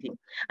healthier living,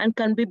 and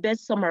can be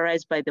best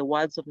summarized by the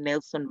words of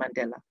Nelson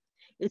Mandela.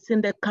 It's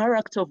in the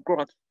character of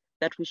growth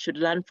that we should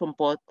learn from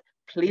both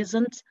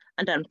pleasant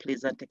and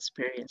unpleasant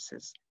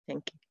experiences.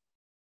 Thank you.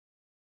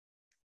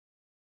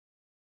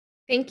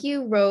 Thank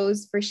you,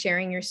 Rose, for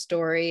sharing your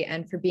story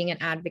and for being an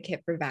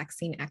advocate for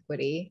vaccine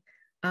equity.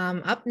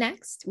 Up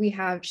next, we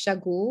have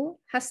Shagul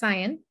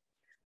Hassayan.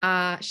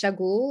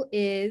 Shagul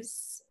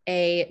is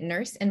a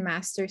nurse and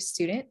master's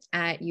student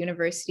at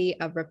University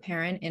of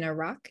Raparan in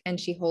Iraq, and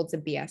she holds a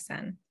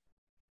BSN.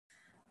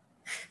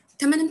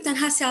 تمنم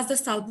تنها 13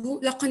 سال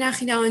بوو لە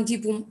قۆناغی ناوەندی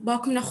بووم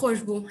باوکم نەخۆش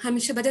بوو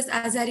هەمیشە بەدەست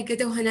ئازاری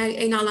گەدە و هەناوی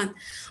ئەیناڵان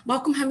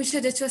باوکم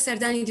هەمیشە دەچوە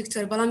سەردانی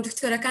دکتۆر بەڵام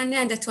دکتۆرەکان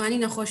نیان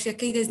دەتوانی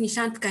نەخۆشیەکەی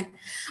دەستنیشان بکەن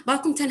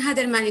باوکم تەنها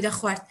دەرمانی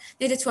دەخوارد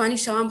نەدەتوانی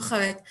شەوام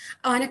بخەوێت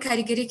ئەوانە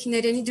کاریگەریەکی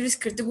نەرێنی دروست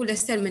کردبوو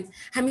لەسەر من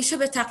هەمیشە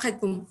بەتاقەت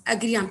بووم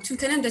ئەگریام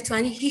چونکە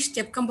نەمدەتوانی هیچ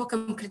شتێ بکەم بۆ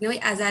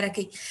کەمکردنەوەی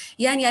ئازارەکەی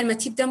یان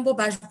یارمەتی بدەم بۆ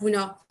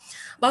باشبوونەوە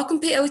باوکم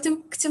پێی ئەوتم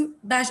کچم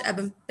باش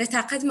ئەبم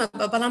بەتاقەت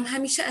مەبە بەڵام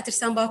هەمیشە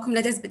ئەترسام باوکم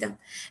لەدەست بدەم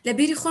لە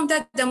بیری خۆمدا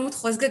دەموت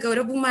خۆزگە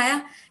گەورە بوومایە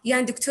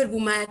یان دکتۆر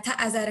بوومایە تا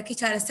ئازارەکەی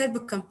چارەسەر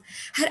بکەم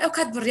هەر ئەو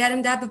کات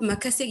بڕیارمدا ببمە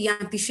کەسێک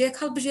یان پیشەیەک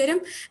هەڵبژێرم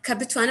کە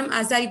بتوانم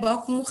ئازاری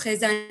باوکم و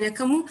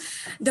خێزانەکەم و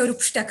دەور و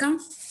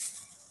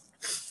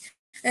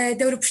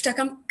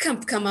پشتەکەم کەم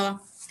بکەمەوە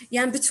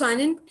یان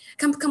بتوانن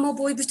کەم بکەمەوە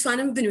بۆی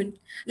بتوانم بنون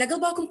لەگەڵ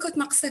باوکم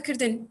کەوتمە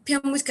قسەکردن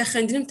پێم وت کە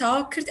خوێندنم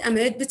تەواو کرد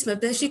ئەمەوێت بتمە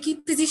بەشێکی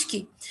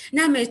پزیشکی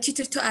نامەوێت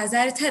چیتر تۆ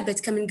ئازارت هەبێت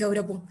کە من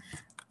گەورە بووم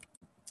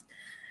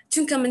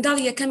چونکە منداڵ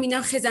یەکەمی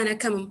ناو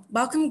خێزانەکەمم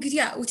باوکم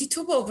گریا وتی تۆ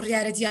بۆ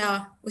بڕیارە دیاوە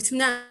وتم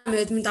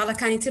نامەوێت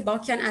منداڵەکانی تر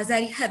باوکیان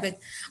ئازاری هەبێت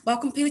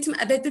باوکم پێی وتم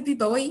ئەبێت ببی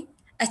بەوەی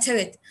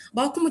ئەتەوێت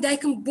باوکم و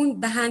دایکم بوون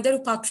بە هاندەر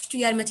و پاڵپشت و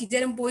یارمەتی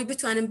دەرم بۆی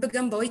بتوانم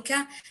بگەم بەوەی کە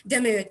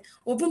دەمەوێت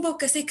و بووم بەو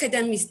کەسەی کە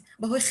دەمویست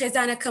بەهۆی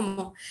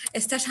خێزانەکەمەوە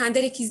ئێستاش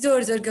هاندەرێکی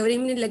زۆر گەورەی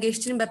من لە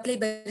گەیشتن بە پلەی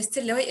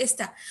بەرزتر لەوەی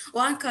ئێستا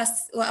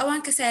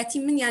ئەوان کەسایەتی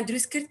منیان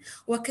دروست کرد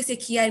وە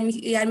کەسێکی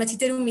یارمەتی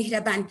دەر و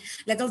میهرەبان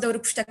لەگەڵ دەور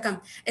و پشتەکەم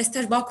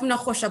ئێستاش باوکم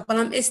نەخۆشە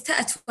بەڵام ئێستا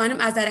ئەتوانم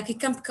ئازارەکەی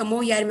کەم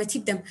بکەمەوە یارمەتی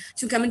بدەم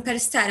چونکە من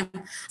پەرستارم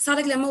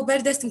ساڵێک لەمەوە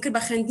بەردەستم کرد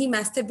بە خوێندنی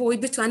ماستەر بۆی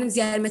بتوانم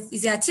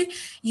زیاتر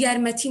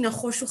یارمەتی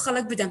نەخۆش و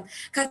خەڵک بدەم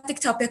کاتێک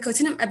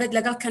تاپێککەوتنم ئەبێت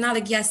لەگەڵ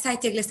کەناڵێک یا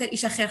سایتێک لەسەر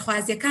ئیشە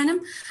خێرخوازیەکانم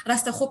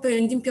ڕاستەخۆ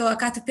پەیوەندیم پێوە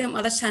کات و پێم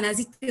ئەڵە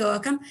شانازیت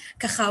پێوەکەم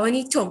کە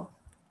خاوەنی تۆم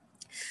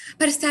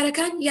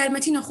پەرستارەکان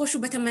یارمەتی نەخۆش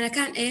و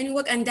بەتەمەنەکان ئەیەن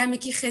وەک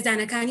ئەندامێکی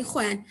خێزانەکانی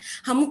خۆیان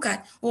هەموو کات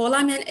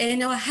وەڵامیان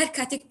ئەیەنەوە هەر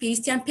کاتێک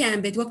پێویستیان پێیان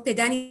بێت وەک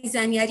پێدانی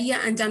زانیاری یا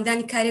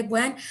ئەنجامدانی کارێک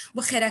بۆیان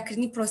بۆ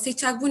خێراکردنی پرۆسەی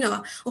چاکبوونەوە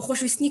و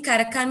خۆشویستنی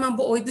کارەکانمان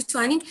بۆ ئەوەی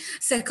بتوانین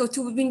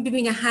سەرکەوتوو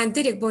ببینە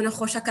هاندەرێک بۆ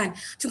نەخۆشەکان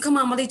چونکە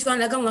مامەڵی جوان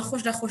لەگەڵ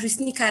نەخۆش لە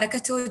خۆشویستنی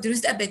کارەکەتەوە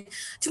دروست ئەبێت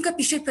چونکە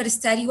پیشەی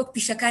پەرستاری وەک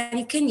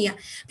پیشەکانی کە نییە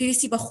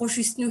پێویستی بە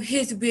خۆشویستن و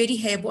هێز و بێری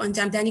هەیە بۆ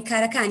ئەنجامدانی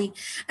کارەکانی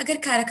ئەگەر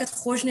کارەکەت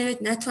خۆش نەوێت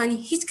ناتوانانی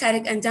هیچ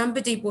کارێک ئەنجام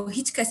بدەیت بۆ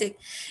هیچ کەسێک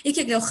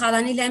یەکێک لەو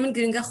خاڵانەی لای من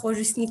گرنگە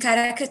خۆشویستنی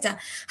کارەکەتە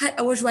هەر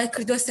ئەوە ژوای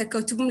کردووە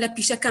سەرکەوتوو بووم لە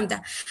پیشەکەمدا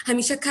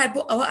هەمیشە کار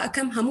بۆ ئەوە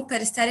ئەکەم هەموو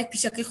پەرستارێک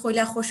پیشەکەی خۆی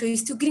لا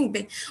خۆشەویست و گرنگ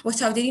بێت و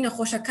چاودێری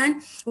نەخۆشەکان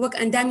وەک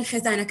ئەندامی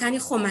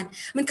خێزانەکانی خۆمان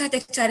من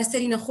کاتێک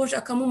چارەسەری نەخۆش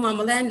ئەەکەم و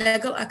مامەڵیان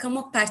لەگەڵ ئەەکەم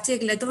وەک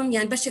پارتێک لە دڵم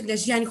یان بەشێک لە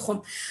ژیانی خۆم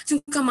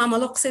چونکە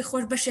مامەڵە قسەی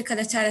خۆش بەشێکە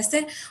لە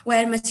چارەسەر و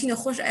یارمەتی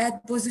نەخۆش ئاات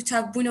بۆ زوو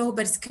چاکبوونەوە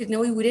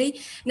بەرزکردنەوەی ورەی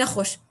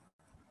نەخۆش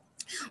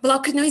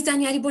بڵاوکردنەوەی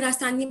زانیاری بۆ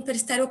ناساندنی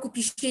پەرستارۆک و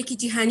پیشەیەکی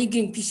جیهانی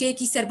گرنگ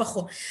پیشەیەکی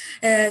سەربەخۆ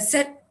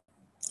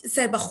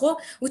سربەخۆ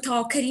و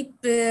تەواوکەری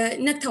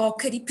نەک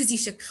تەواوکەری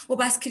پزیشک و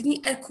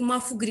باسکردنی ئەرک و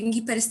ماف و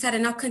گرنگی پەرستارە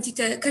ناو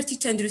کەرتی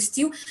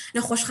تەندروستی و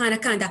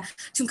نەخۆشخانەکاندا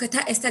چونکە تا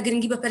ئێستا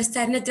گرنگی بە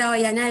پەرستار نەدراوە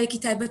یا ناوێکی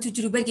تایبەت و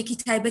جلوبەرگێکی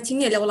تایبەتی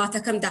نییە لە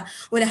وڵاتەکەمدا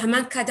و لە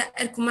هەمان کادا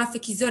ئەرک و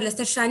مافێکی زۆر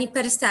لەسەر شانی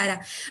پەرستارە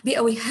بێ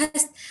ئەوەی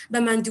هەست بە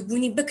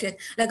ماندووبوونی بکرێت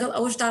لەگەڵ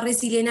ئەوەشدا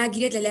ڕێزی لێ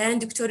ناگیرێت لەلایەن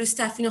دکتۆر و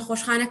ستافی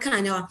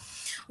نەخۆشخانەکانەوە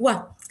و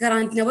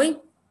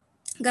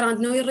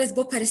گەڕاندنەوەی ڕێز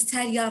بۆ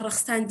پەرستار یا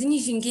ڕەخساندنی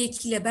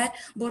ژینگەیەکی لەبار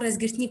بۆ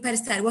ڕێزگرتنی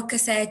پەرستار وەک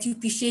کەسایەتی و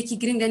پیشەیەکی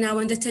گرنگ لە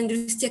ناوەندە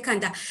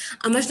تەندروستیەکاندا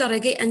ئەمەش لە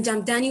ڕێگەی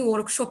ئەنجامدانی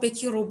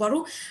وەرکشۆپێکی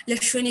ڕوبەڕوو لە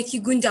شوێنێکی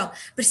گونجاو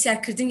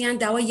پرسیارکردنیان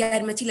داوای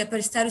یارمەتی لە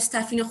پەرستار و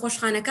ستافی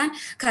نەخۆشخانەکان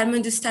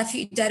کارمەند و ستافی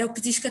ئیدارە و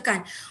پزیشکەکان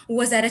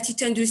وەزارەتی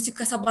تەندروستی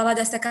کەسە باڵا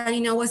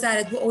دەستەکانی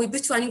ناوەزارەت بۆ ئەوەی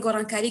بتوانین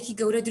گۆڕانکاریێکی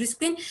گەورە دروست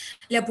بکەین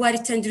لە بواری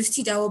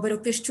تەندروستیداوە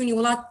بەرەو پێشچوونی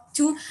وڵات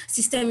و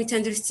سیستەمی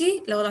تەندروستی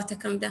لە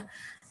وڵاتەکەمدا.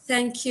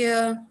 Thank you.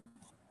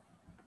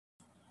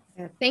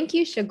 Thank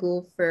you, Shagul,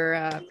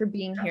 for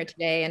being here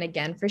today and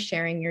again for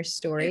sharing your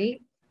story.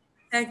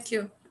 Thank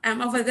you. I'm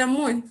over the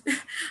moon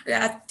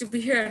to be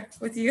here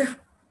with you.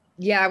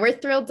 Yeah, we're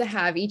thrilled to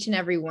have each and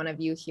every one of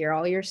you here.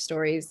 All your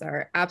stories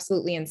are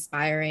absolutely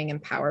inspiring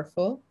and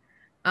powerful.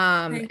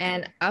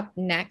 And up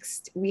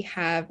next, we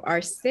have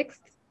our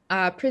sixth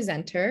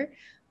presenter,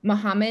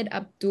 Mohammed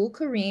Abdul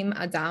Karim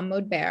Adam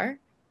Modber.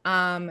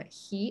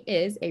 He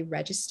is a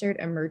registered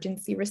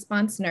emergency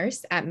response nurse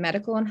at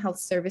Medical and Health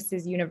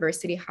Services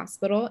University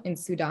Hospital in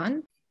Sudan.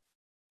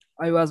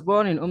 I was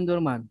born in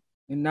Durman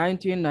in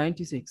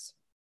 1996.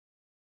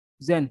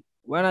 Then,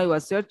 when I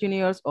was 13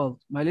 years old,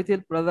 my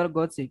little brother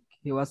got sick.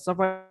 He was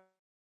suffering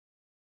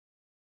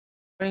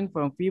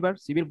from fever,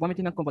 severe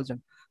vomiting and convulsion.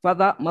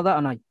 Father, mother,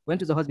 and I went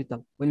to the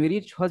hospital. When we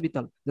reached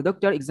hospital, the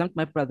doctor examined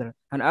my brother,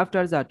 and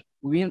after that,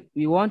 we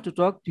want to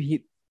talk to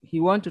him. He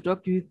wanted to talk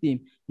to his team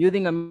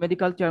using a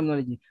medical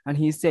terminology, and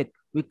he said,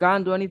 "We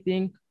can't do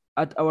anything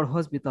at our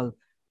hospital,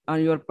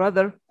 and your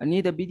brother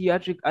needs a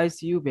pediatric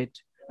ICU bed,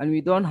 and we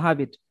don't have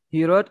it." He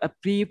wrote a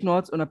brief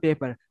note on a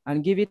paper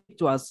and gave it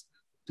to us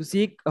to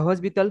seek a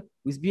hospital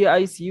with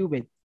ICU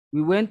bed.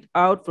 We went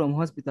out from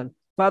hospital,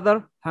 father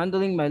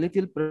handling my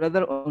little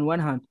brother on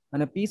one hand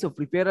and a piece of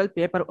referral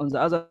paper on the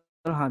other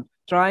hand,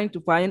 trying to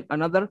find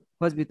another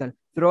hospital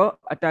through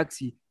a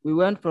taxi. We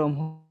went from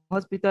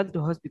hospital to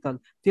hospital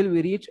till we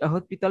reach a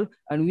hospital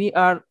and we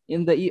are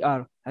in the ER.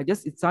 I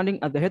just standing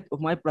at the head of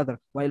my brother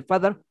while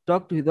father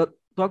talked to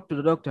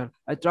the doctor.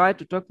 I tried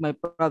to talk to my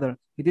brother.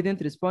 He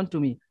didn't respond to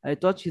me. I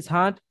touched his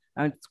hand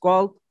and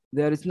called.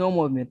 There is no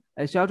movement.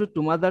 I shouted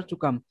to mother to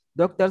come.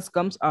 Doctors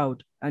comes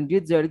out and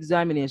did their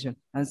examination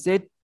and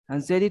said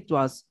it to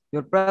us.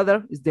 Your brother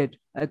is dead.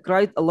 I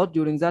cried a lot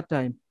during that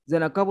time.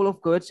 Then a couple of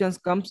questions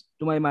comes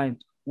to my mind.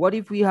 What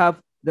if we have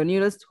the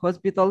nearest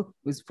hospital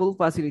with full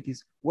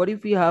facilities? What if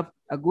we have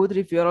a good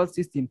referral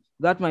system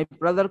that my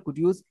brother could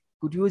use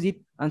it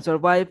and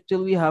survive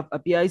till we have a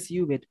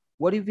PICU bed?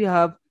 What if we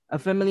have a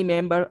family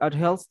member at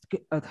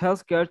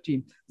healthcare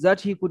team that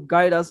he could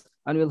guide us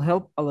and will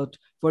help a lot?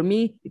 For me,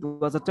 it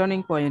was a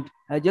turning point.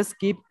 I just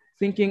keep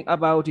thinking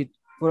about it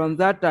from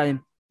that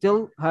time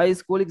till high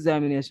school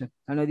examination,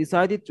 and I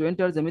decided to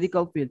enter the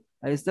medical field.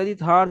 I studied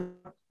hard.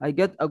 I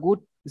get a good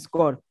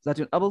score that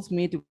enables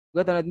me to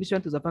get an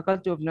admission to the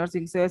Faculty of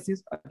Nursing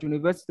Sciences at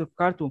University of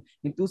Khartoum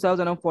in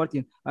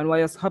 2014,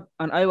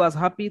 and I was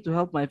happy to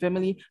help my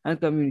family and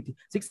community.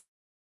 6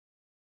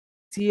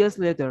 years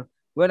later,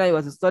 when I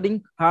was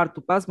studying hard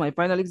to pass my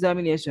final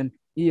examination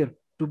year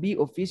to be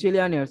officially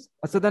a nurse,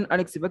 a sudden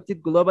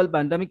unexpected global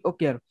pandemic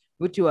occurred,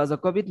 which was a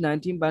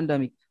COVID-19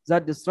 pandemic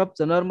that disrupts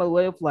the normal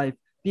way of life.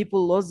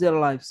 People lost their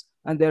lives,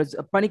 and there's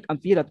a panic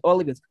and fear at all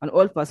levels, and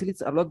all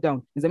facilities are locked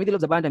down. In the middle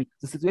of the pandemic,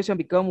 the situation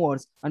became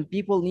worse, and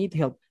people need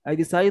help. I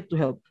decided to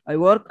help. I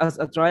work as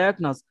a triac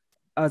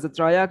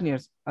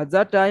nurse. At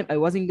that time, I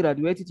wasn't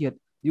graduated yet.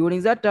 During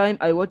that time,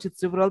 I watched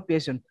several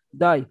patients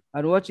die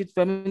and watched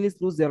families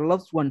lose their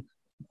loved one.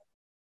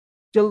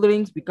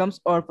 Children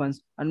becomes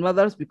orphans and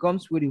mothers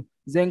becomes widows.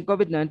 Then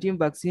COVID-19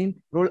 vaccine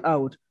rolled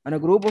out, and a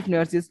group of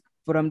nurses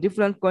from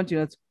different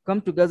continents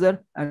come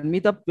together and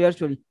meet up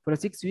virtually for a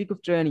 6 weeks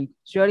of training,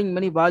 sharing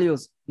many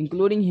values,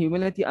 including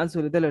humanity and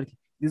solidarity.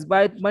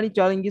 Despite many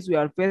challenges we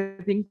are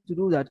facing to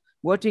do that,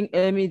 watching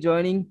Amy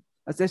joining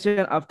a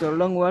session after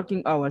long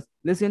working hours,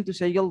 listen to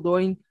Shagil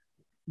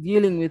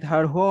dealing with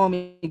her home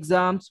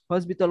exams,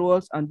 hospital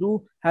works, and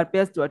do her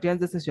best to attend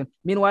the session.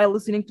 Meanwhile,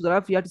 listening to the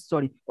Rafiat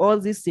story, all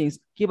these things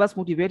keep us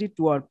motivated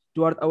toward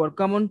our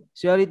common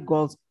shared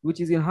goals,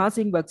 which is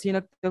enhancing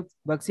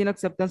vaccine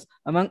acceptance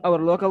among our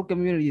local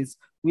communities.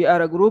 We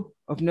are a group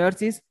of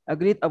nurses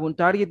agreed upon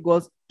target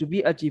goals to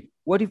be achieved.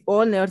 What if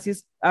all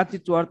nurses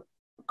acted toward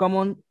a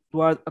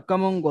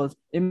common goals?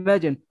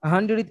 Imagine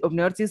 100 of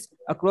nurses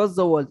across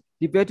the world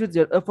devoted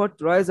their effort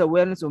to raise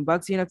awareness on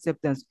vaccine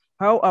acceptance.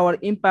 How our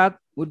impact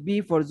would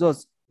be for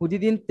those who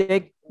didn't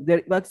take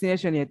their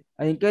vaccination yet.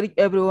 I encourage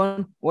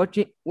everyone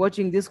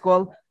watching this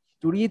call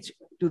to reach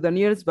to the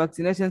nearest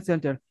vaccination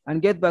center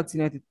and get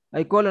vaccinated.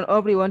 I call on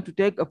everyone to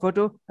take a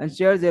photo and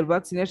share their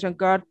vaccination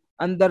card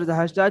under the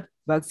hashtag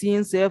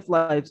vaccine save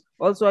lives.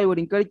 Also, I would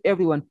encourage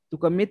everyone to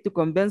commit to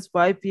convince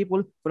 5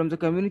 people from the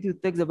community to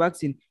take the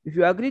vaccine. If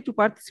you agree to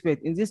participate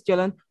in this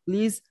challenge,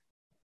 please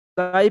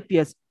type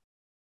yes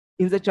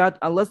in the chat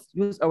and let's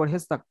use our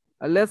hashtag.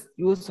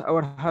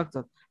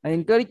 I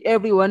encourage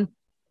everyone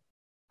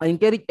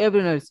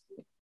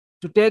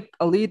to take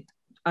a lead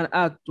and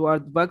act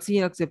toward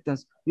vaccine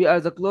acceptance. We are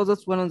the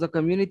closest one in the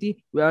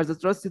community. We are the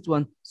trusted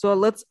one. So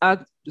let's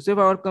act to save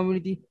our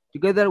community.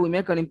 Together we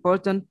make an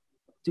impact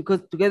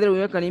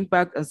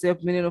and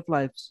save millions of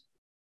lives.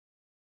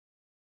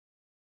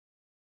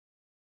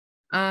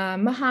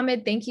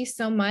 Mohammed, thank you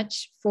so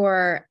much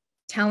for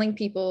telling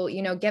people,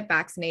 get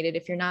vaccinated.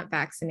 If you're not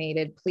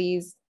vaccinated,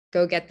 please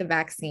go get the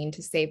vaccine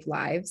to save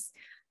lives.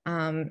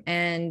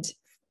 And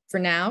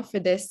for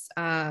this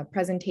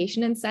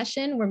presentation and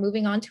session, we're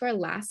moving on to our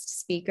last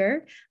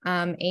speaker,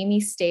 Amy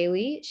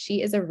Staley.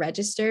 She is a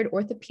registered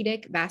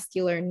orthopedic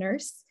vascular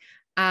nurse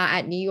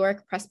at New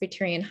York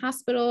Presbyterian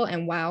Hospital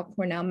and Weill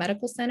Cornell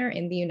Medical Center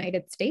in the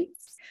United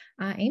States.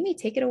 Amy,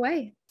 take it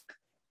away.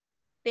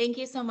 Thank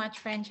you so much,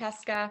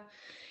 Francesca.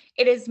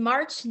 It is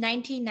March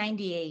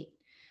 1998.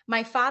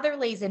 My father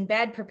lays in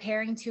bed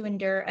preparing to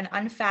endure an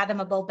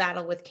unfathomable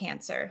battle with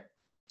cancer.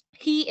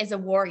 He is a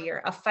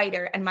warrior, a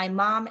fighter, and my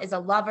mom is a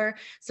lover,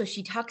 so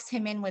she tucks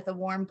him in with a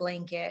warm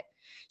blanket.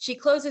 She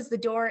closes the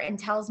door and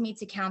tells me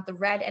to count the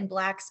red and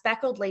black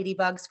speckled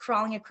ladybugs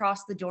crawling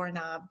across the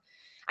doorknob.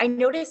 I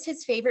notice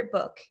his favorite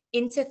book,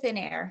 Into Thin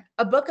Air,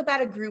 a book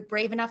about a group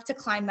brave enough to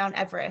climb Mount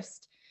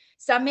Everest.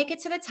 Some make it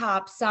to the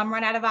top, some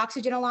run out of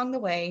oxygen along the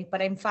way,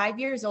 but I'm 5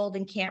 years old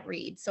and can't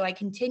read, so I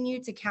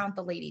continue to count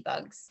the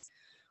ladybugs.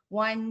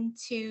 1,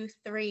 2,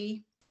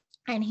 3,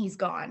 and he's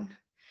gone.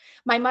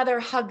 My mother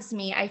hugs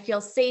me. I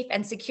feel safe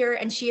and secure,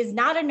 and she is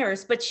not a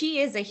nurse, but she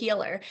is a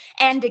healer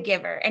and a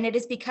giver, and it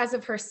is because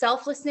of her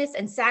selflessness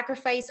and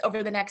sacrifice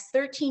over the next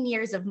 13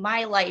 years of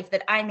my life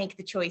that I make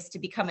the choice to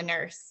become a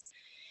nurse.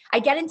 I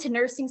get into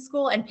nursing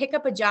school and pick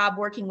up a job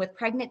working with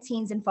pregnant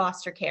teens in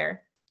foster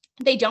care.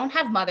 They don't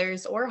have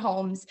mothers or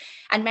homes,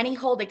 and many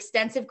hold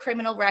extensive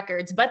criminal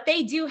records, but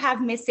they do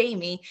have Miss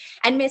Amy,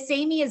 and Miss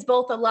Amy is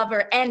both a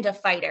lover and a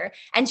fighter,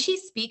 and she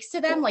speaks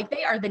to them like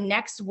they are the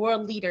next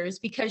world leaders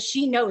because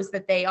she knows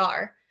that they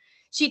are.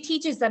 She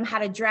teaches them how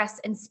to dress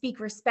and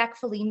speak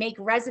respectfully, make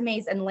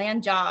resumes, and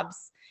land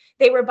jobs.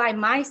 They were by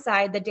my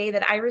side the day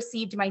that I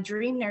received my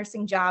dream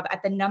nursing job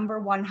at the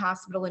 #1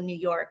 hospital in New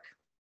York.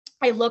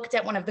 I looked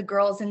at one of the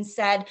girls and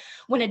said,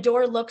 when a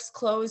door looks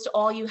closed,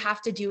 all you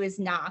have to do is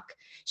knock.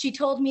 She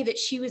told me that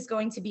she was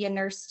going to be a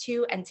nurse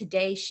too, and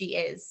today she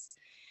is.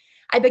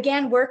 I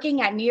began working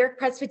at New York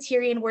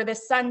Presbyterian where the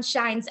sun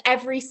shines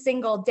every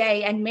single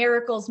day and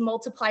miracles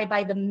multiply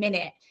by the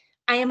minute.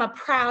 I am a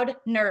proud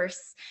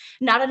nurse,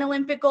 not an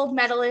Olympic gold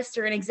medalist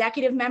or an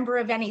executive member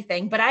of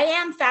anything, but I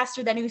am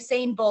faster than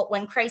Usain Bolt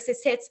when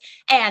crisis hits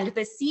and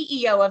the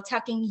CEO of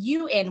tucking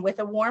you in with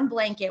a warm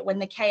blanket when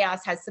the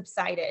chaos has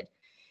subsided.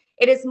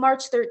 It is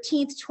March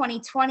 13th,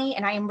 2020,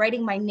 and I am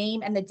writing my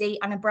name and the date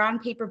on a brown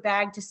paper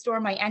bag to store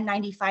my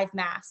N95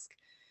 mask.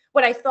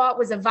 What I thought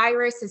was a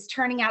virus is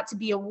turning out to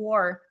be a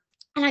war,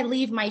 and I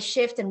leave my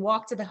shift and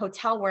walk to the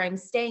hotel where I'm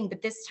staying,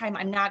 but this time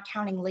I'm not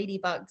counting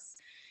ladybugs.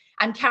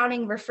 I'm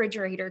counting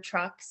refrigerator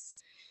trucks.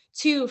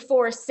 2,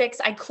 4,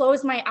 6. I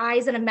close my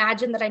eyes and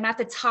imagine that I'm at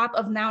the top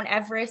of Mount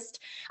Everest.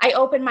 I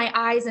open my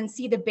eyes and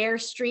see the bare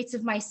streets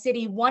of my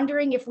city,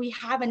 wondering if we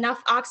have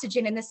enough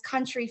oxygen in this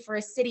country for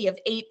a city of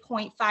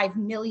 8.5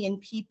 million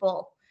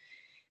people.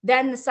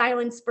 Then the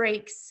silence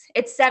breaks.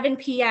 It's 7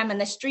 p.m.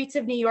 and the streets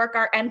of New York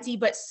are empty,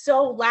 but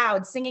so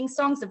loud, singing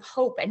songs of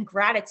hope and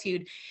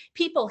gratitude.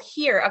 People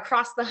here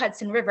across the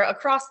Hudson River,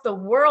 across the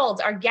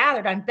world, are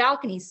gathered on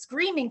balconies,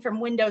 screaming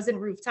from windows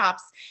and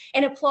rooftops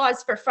in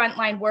applause for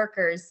frontline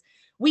workers.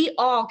 We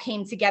all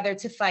came together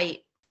to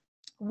fight.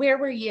 Where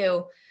were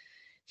you?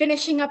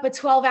 Finishing up a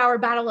 12-hour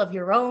battle of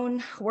your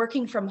own,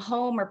 working from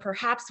home, or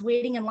perhaps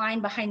waiting in line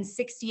behind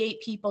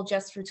 68 people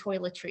just for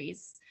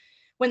toiletries.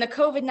 When the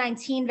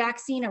COVID-19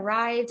 vaccine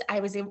arrived,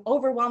 I was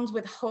overwhelmed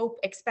with hope,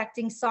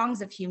 expecting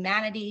songs of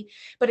humanity,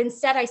 but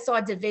instead I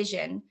saw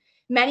division.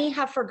 Many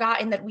have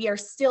forgotten that we are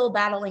still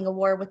battling a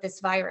war with this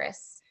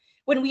virus.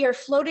 When we are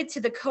floated to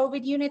the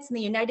COVID units in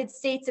the United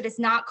States, it is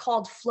not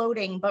called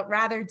floating, but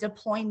rather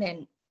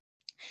deployment.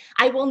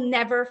 I will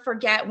never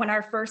forget when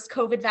our first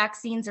COVID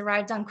vaccines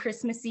arrived on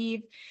Christmas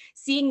Eve,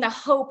 seeing the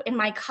hope in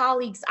my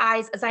colleagues'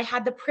 eyes as I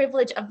had the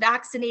privilege of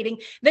vaccinating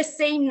the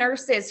same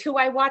nurses who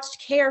I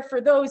watched care for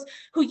those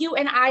who you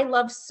and I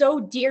love so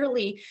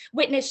dearly,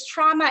 witness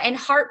trauma and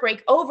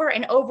heartbreak over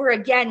and over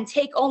again,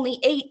 take only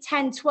 8,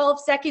 10, 12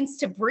 seconds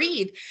to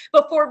breathe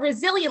before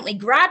resiliently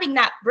grabbing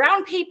that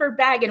brown paper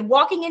bag and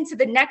walking into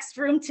the next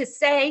room to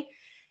say,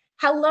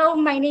 "Hello,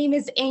 my name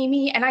is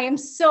Amy, and I am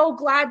so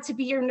glad to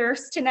be your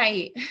nurse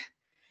tonight."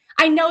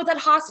 I know that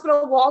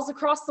hospital walls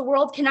across the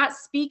world cannot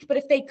speak, but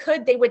if they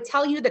could, they would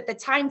tell you that the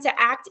time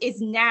to act is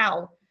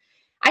now.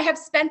 I have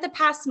spent the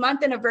past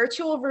month in a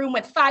virtual room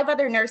with 5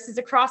 other nurses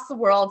across the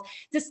world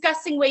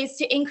discussing ways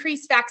to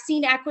increase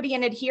vaccine equity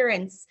and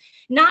adherence.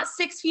 Not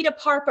 6 feet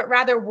apart, but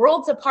rather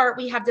worlds apart,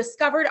 we have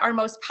discovered our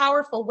most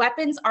powerful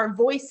weapons, our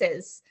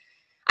voices.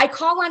 I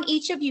call on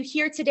each of you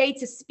here today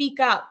to speak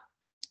up.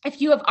 If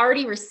you have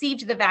already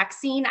received the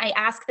vaccine, I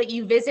ask that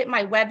you visit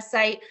my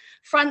website,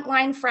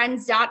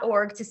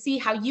 frontlinefriends.org, to see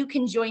how you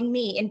can join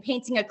me in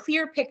painting a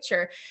clear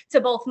picture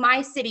to both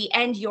my city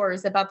and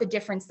yours about the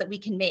difference that we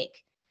can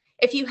make.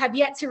 If you have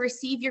yet to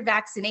receive your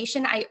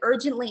vaccination, I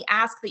urgently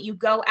ask that you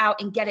go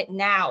out and get it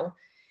now.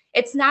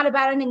 It's not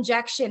about an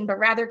injection, but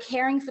rather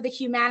caring for the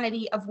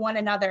humanity of one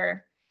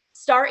another.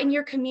 Start in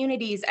your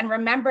communities and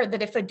remember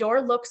that if a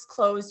door looks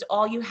closed,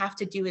 all you have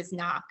to do is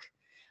knock.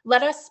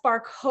 Let us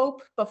spark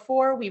hope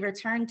before we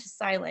return to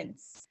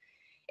silence.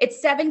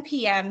 It's 7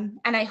 p.m.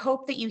 and I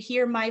hope that you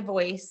hear my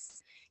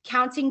voice,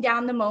 counting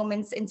down the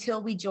moments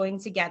until we join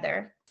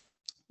together.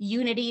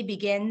 Unity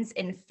begins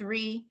in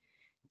 3,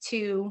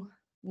 2,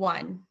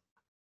 1.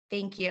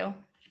 Thank you.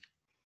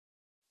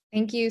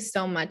 Thank you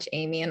so much,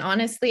 Amy. And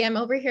honestly, I'm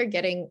over here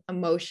getting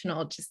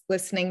emotional just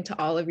listening to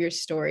all of your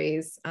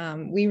stories.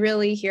 We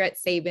really here at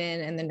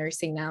Sabin and the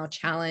Nursing Now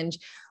Challenge,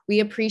 we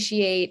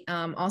appreciate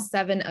all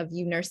 7 of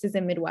you nurses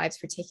and midwives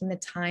for taking the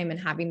time and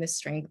having the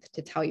strength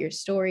to tell your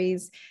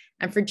stories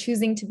and for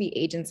choosing to be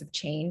agents of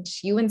change.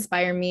 You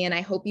inspire me, and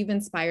I hope you've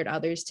inspired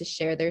others to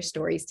share their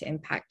stories to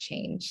impact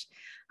change.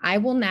 I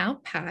will now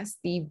pass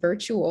the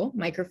virtual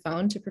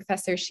microphone to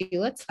Professor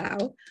Sheila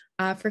Tsao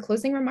for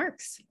closing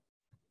remarks.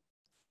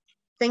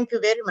 Thank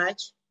you very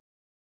much.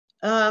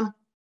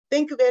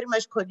 Thank you very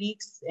much,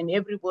 colleagues and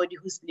everybody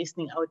who's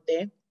listening out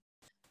there.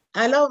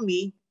 Allow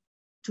me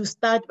to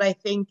start by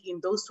thanking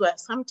those who are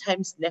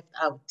sometimes left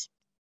out.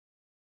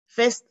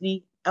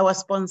 Firstly, our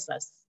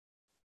sponsors.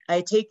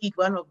 I take it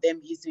one of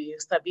them is the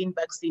Sabin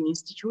Vaccine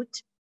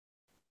Institute.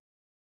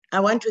 I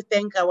want to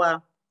thank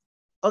our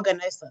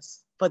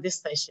organizers for this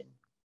session,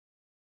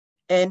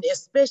 and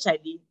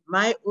especially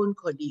my own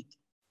colleague,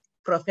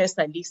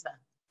 Professor Lisa,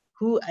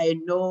 who I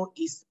know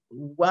is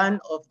one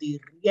of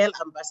the real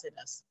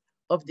ambassadors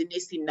of the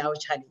Nursing Now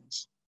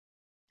Challenge.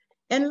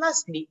 And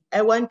lastly,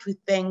 I want to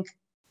thank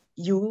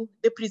you,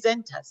 the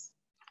presenters,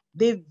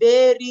 the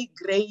very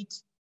great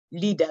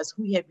leaders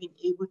who have been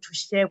able to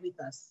share with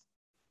us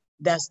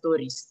their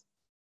stories.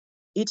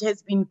 It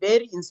has been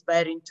very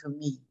inspiring to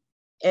me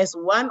as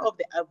one of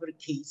the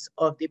advocates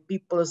of the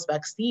people's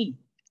vaccine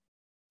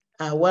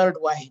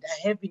worldwide.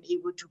 I have been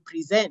able to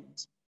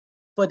present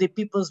for the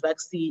people's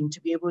vaccine, to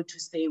be able to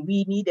say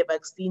we need a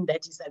vaccine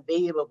that is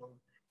available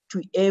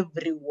to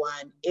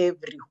everyone,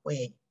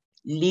 everywhere,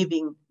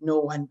 leaving no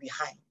one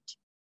behind.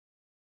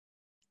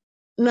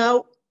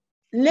 Now,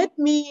 let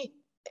me,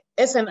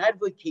 as an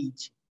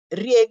advocate,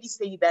 really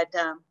say that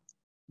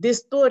the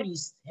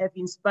stories have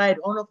inspired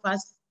all of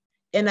us,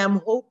 and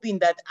I'm hoping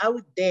that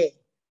out there,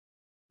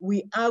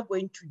 we are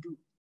going to do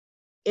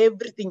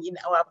everything in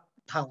our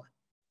power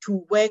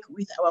to work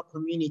with our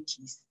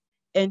communities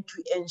and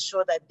to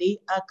ensure that they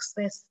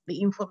access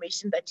the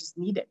information that is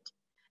needed,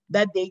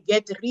 that they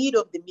get rid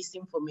of the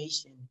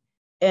misinformation,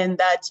 and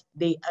that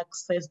they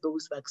access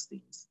those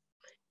vaccines.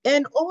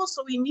 And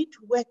also we need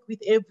to work with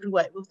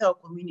everyone, with our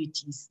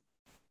communities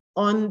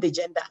on the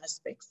gender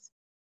aspects.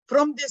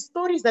 From the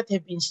stories that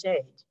have been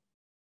shared,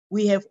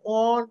 we have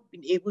all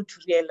been able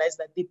to realize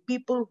that the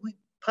people who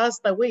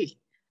passed away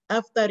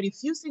after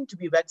refusing to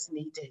be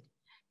vaccinated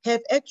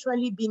have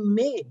actually been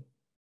men.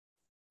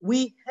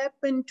 We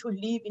happen to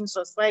live in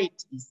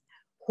societies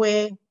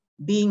where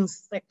being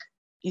sick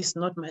is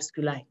not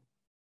masculine.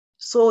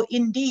 So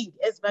indeed,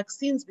 as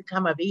vaccines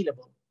become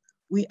available,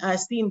 we are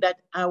seeing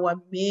that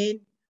our men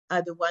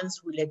are the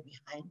ones who lag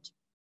behind.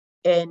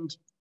 And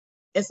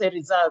as a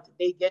result,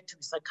 they get to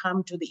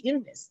succumb to the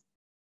illness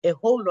a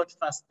whole lot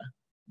faster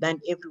than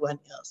everyone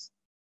else.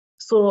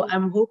 So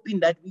I'm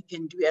hoping that we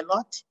can do a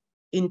lot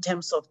in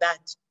terms of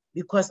that,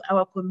 because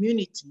our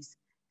communities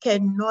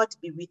cannot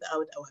be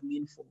without our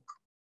men folk.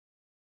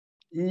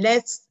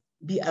 Let's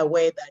be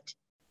aware that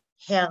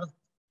health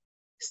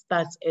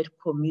starts at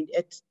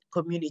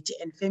community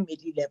and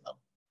family level.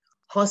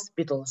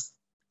 Hospitals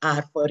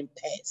are for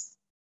repairs.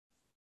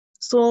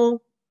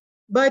 So,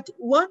 but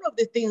one of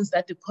the things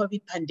that the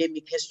COVID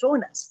pandemic has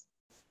shown us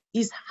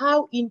is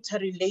how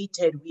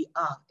interrelated we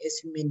are as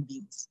human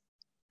beings.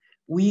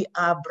 We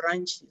are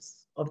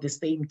branches of the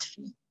same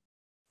tree,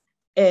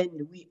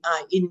 and we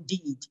are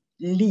indeed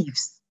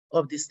leaves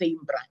of the same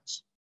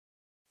branch.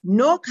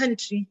 No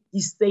country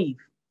is safe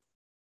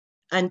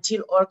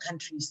until all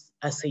countries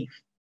are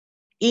safe.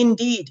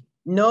 Indeed,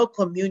 no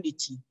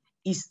community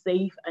is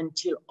safe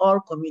until all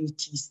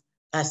communities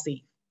are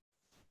safe.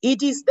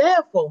 It is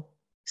therefore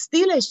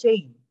still a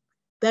shame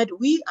that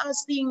we are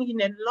seeing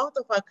in a lot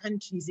of our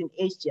countries in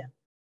Asia,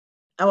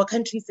 our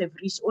countries have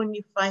reached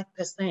only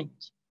 5%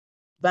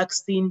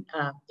 vaccine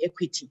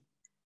equity,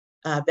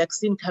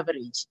 vaccine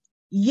coverage.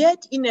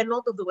 Yet in a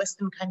lot of the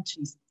Western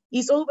countries,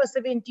 it's over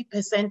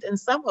 70%, and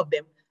some of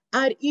them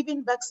are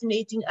even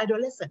vaccinating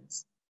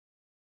adolescents.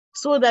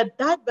 So that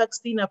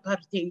vaccine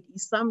apartheid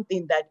is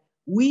something that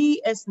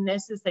we as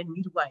nurses and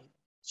midwives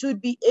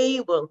should be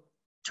able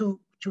to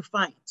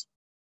fight.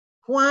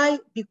 Why?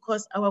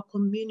 Because our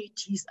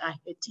communities are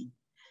hurting.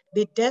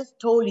 The death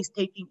toll is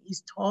taking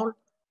its toll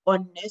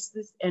on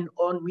nurses and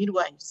on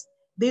midwives,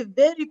 the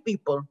very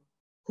people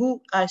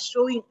who are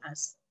showing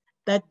us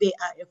that they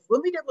are a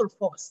formidable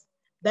force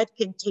that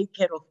can take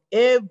care of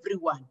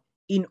everyone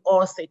in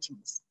all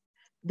settings.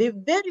 The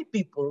very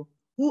people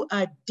who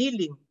are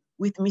dealing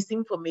with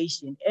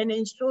misinformation and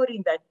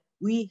ensuring that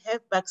we have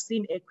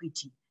vaccine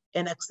equity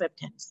and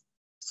acceptance.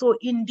 So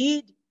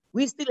indeed,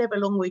 we still have a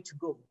long way to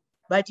go,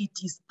 but it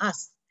is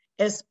us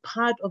as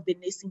part of the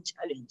nursing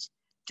challenge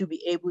to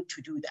be able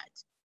to do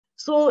that.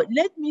 So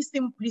let me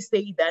simply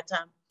say that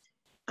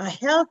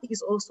health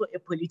is also a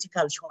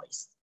political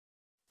choice.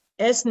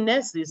 As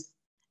nurses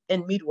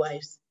and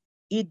midwives,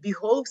 it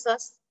behoves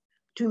us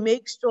to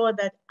make sure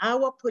that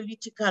our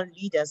political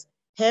leaders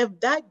have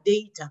that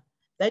data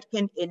that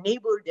can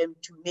enable them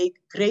to make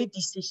great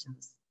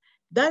decisions,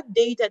 that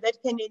data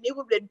that can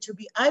enable them to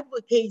be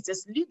advocates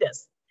as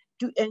leaders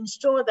to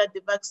ensure that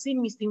the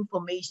vaccine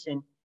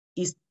misinformation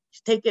is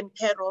taken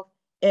care of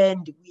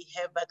and we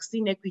have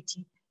vaccine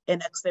equity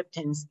and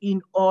acceptance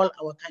in all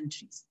our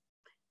countries.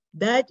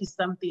 That is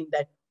something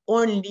that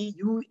only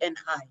you and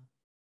I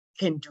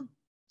can do.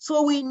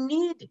 So we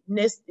need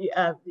nurses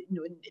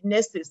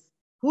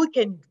who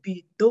can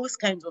be those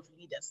kinds of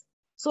leaders.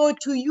 So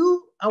to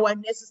you, our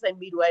nurses and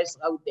midwives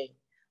out there,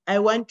 I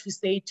want to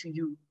say to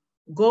you,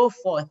 go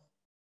forth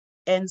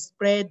and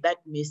spread that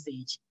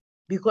message,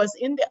 because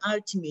in the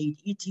ultimate,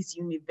 it is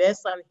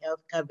universal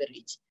health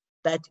coverage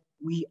that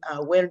we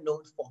are well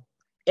known for.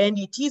 And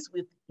it is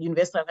with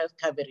universal health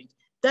coverage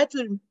that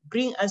will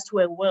bring us to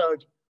a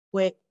world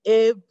where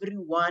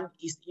everyone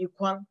is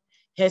equal,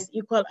 has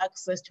equal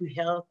access to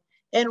health,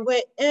 and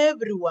where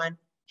everyone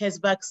has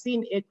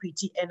vaccine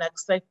equity and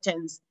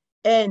acceptance.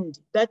 And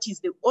that is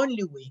the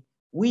only way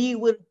we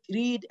will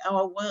rid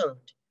our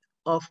world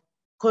of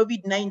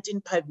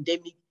COVID-19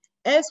 pandemic,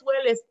 as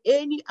well as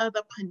any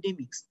other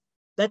pandemics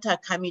that are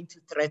coming to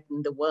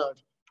threaten the world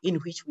in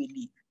which we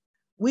live.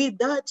 With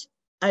that,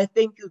 I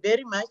thank you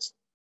very much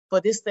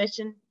for this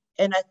session,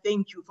 and I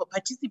thank you for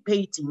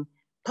participating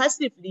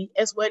passively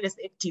as well as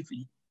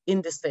actively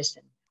in the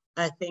session.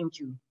 I thank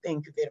you.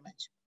 Thank you very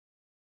much.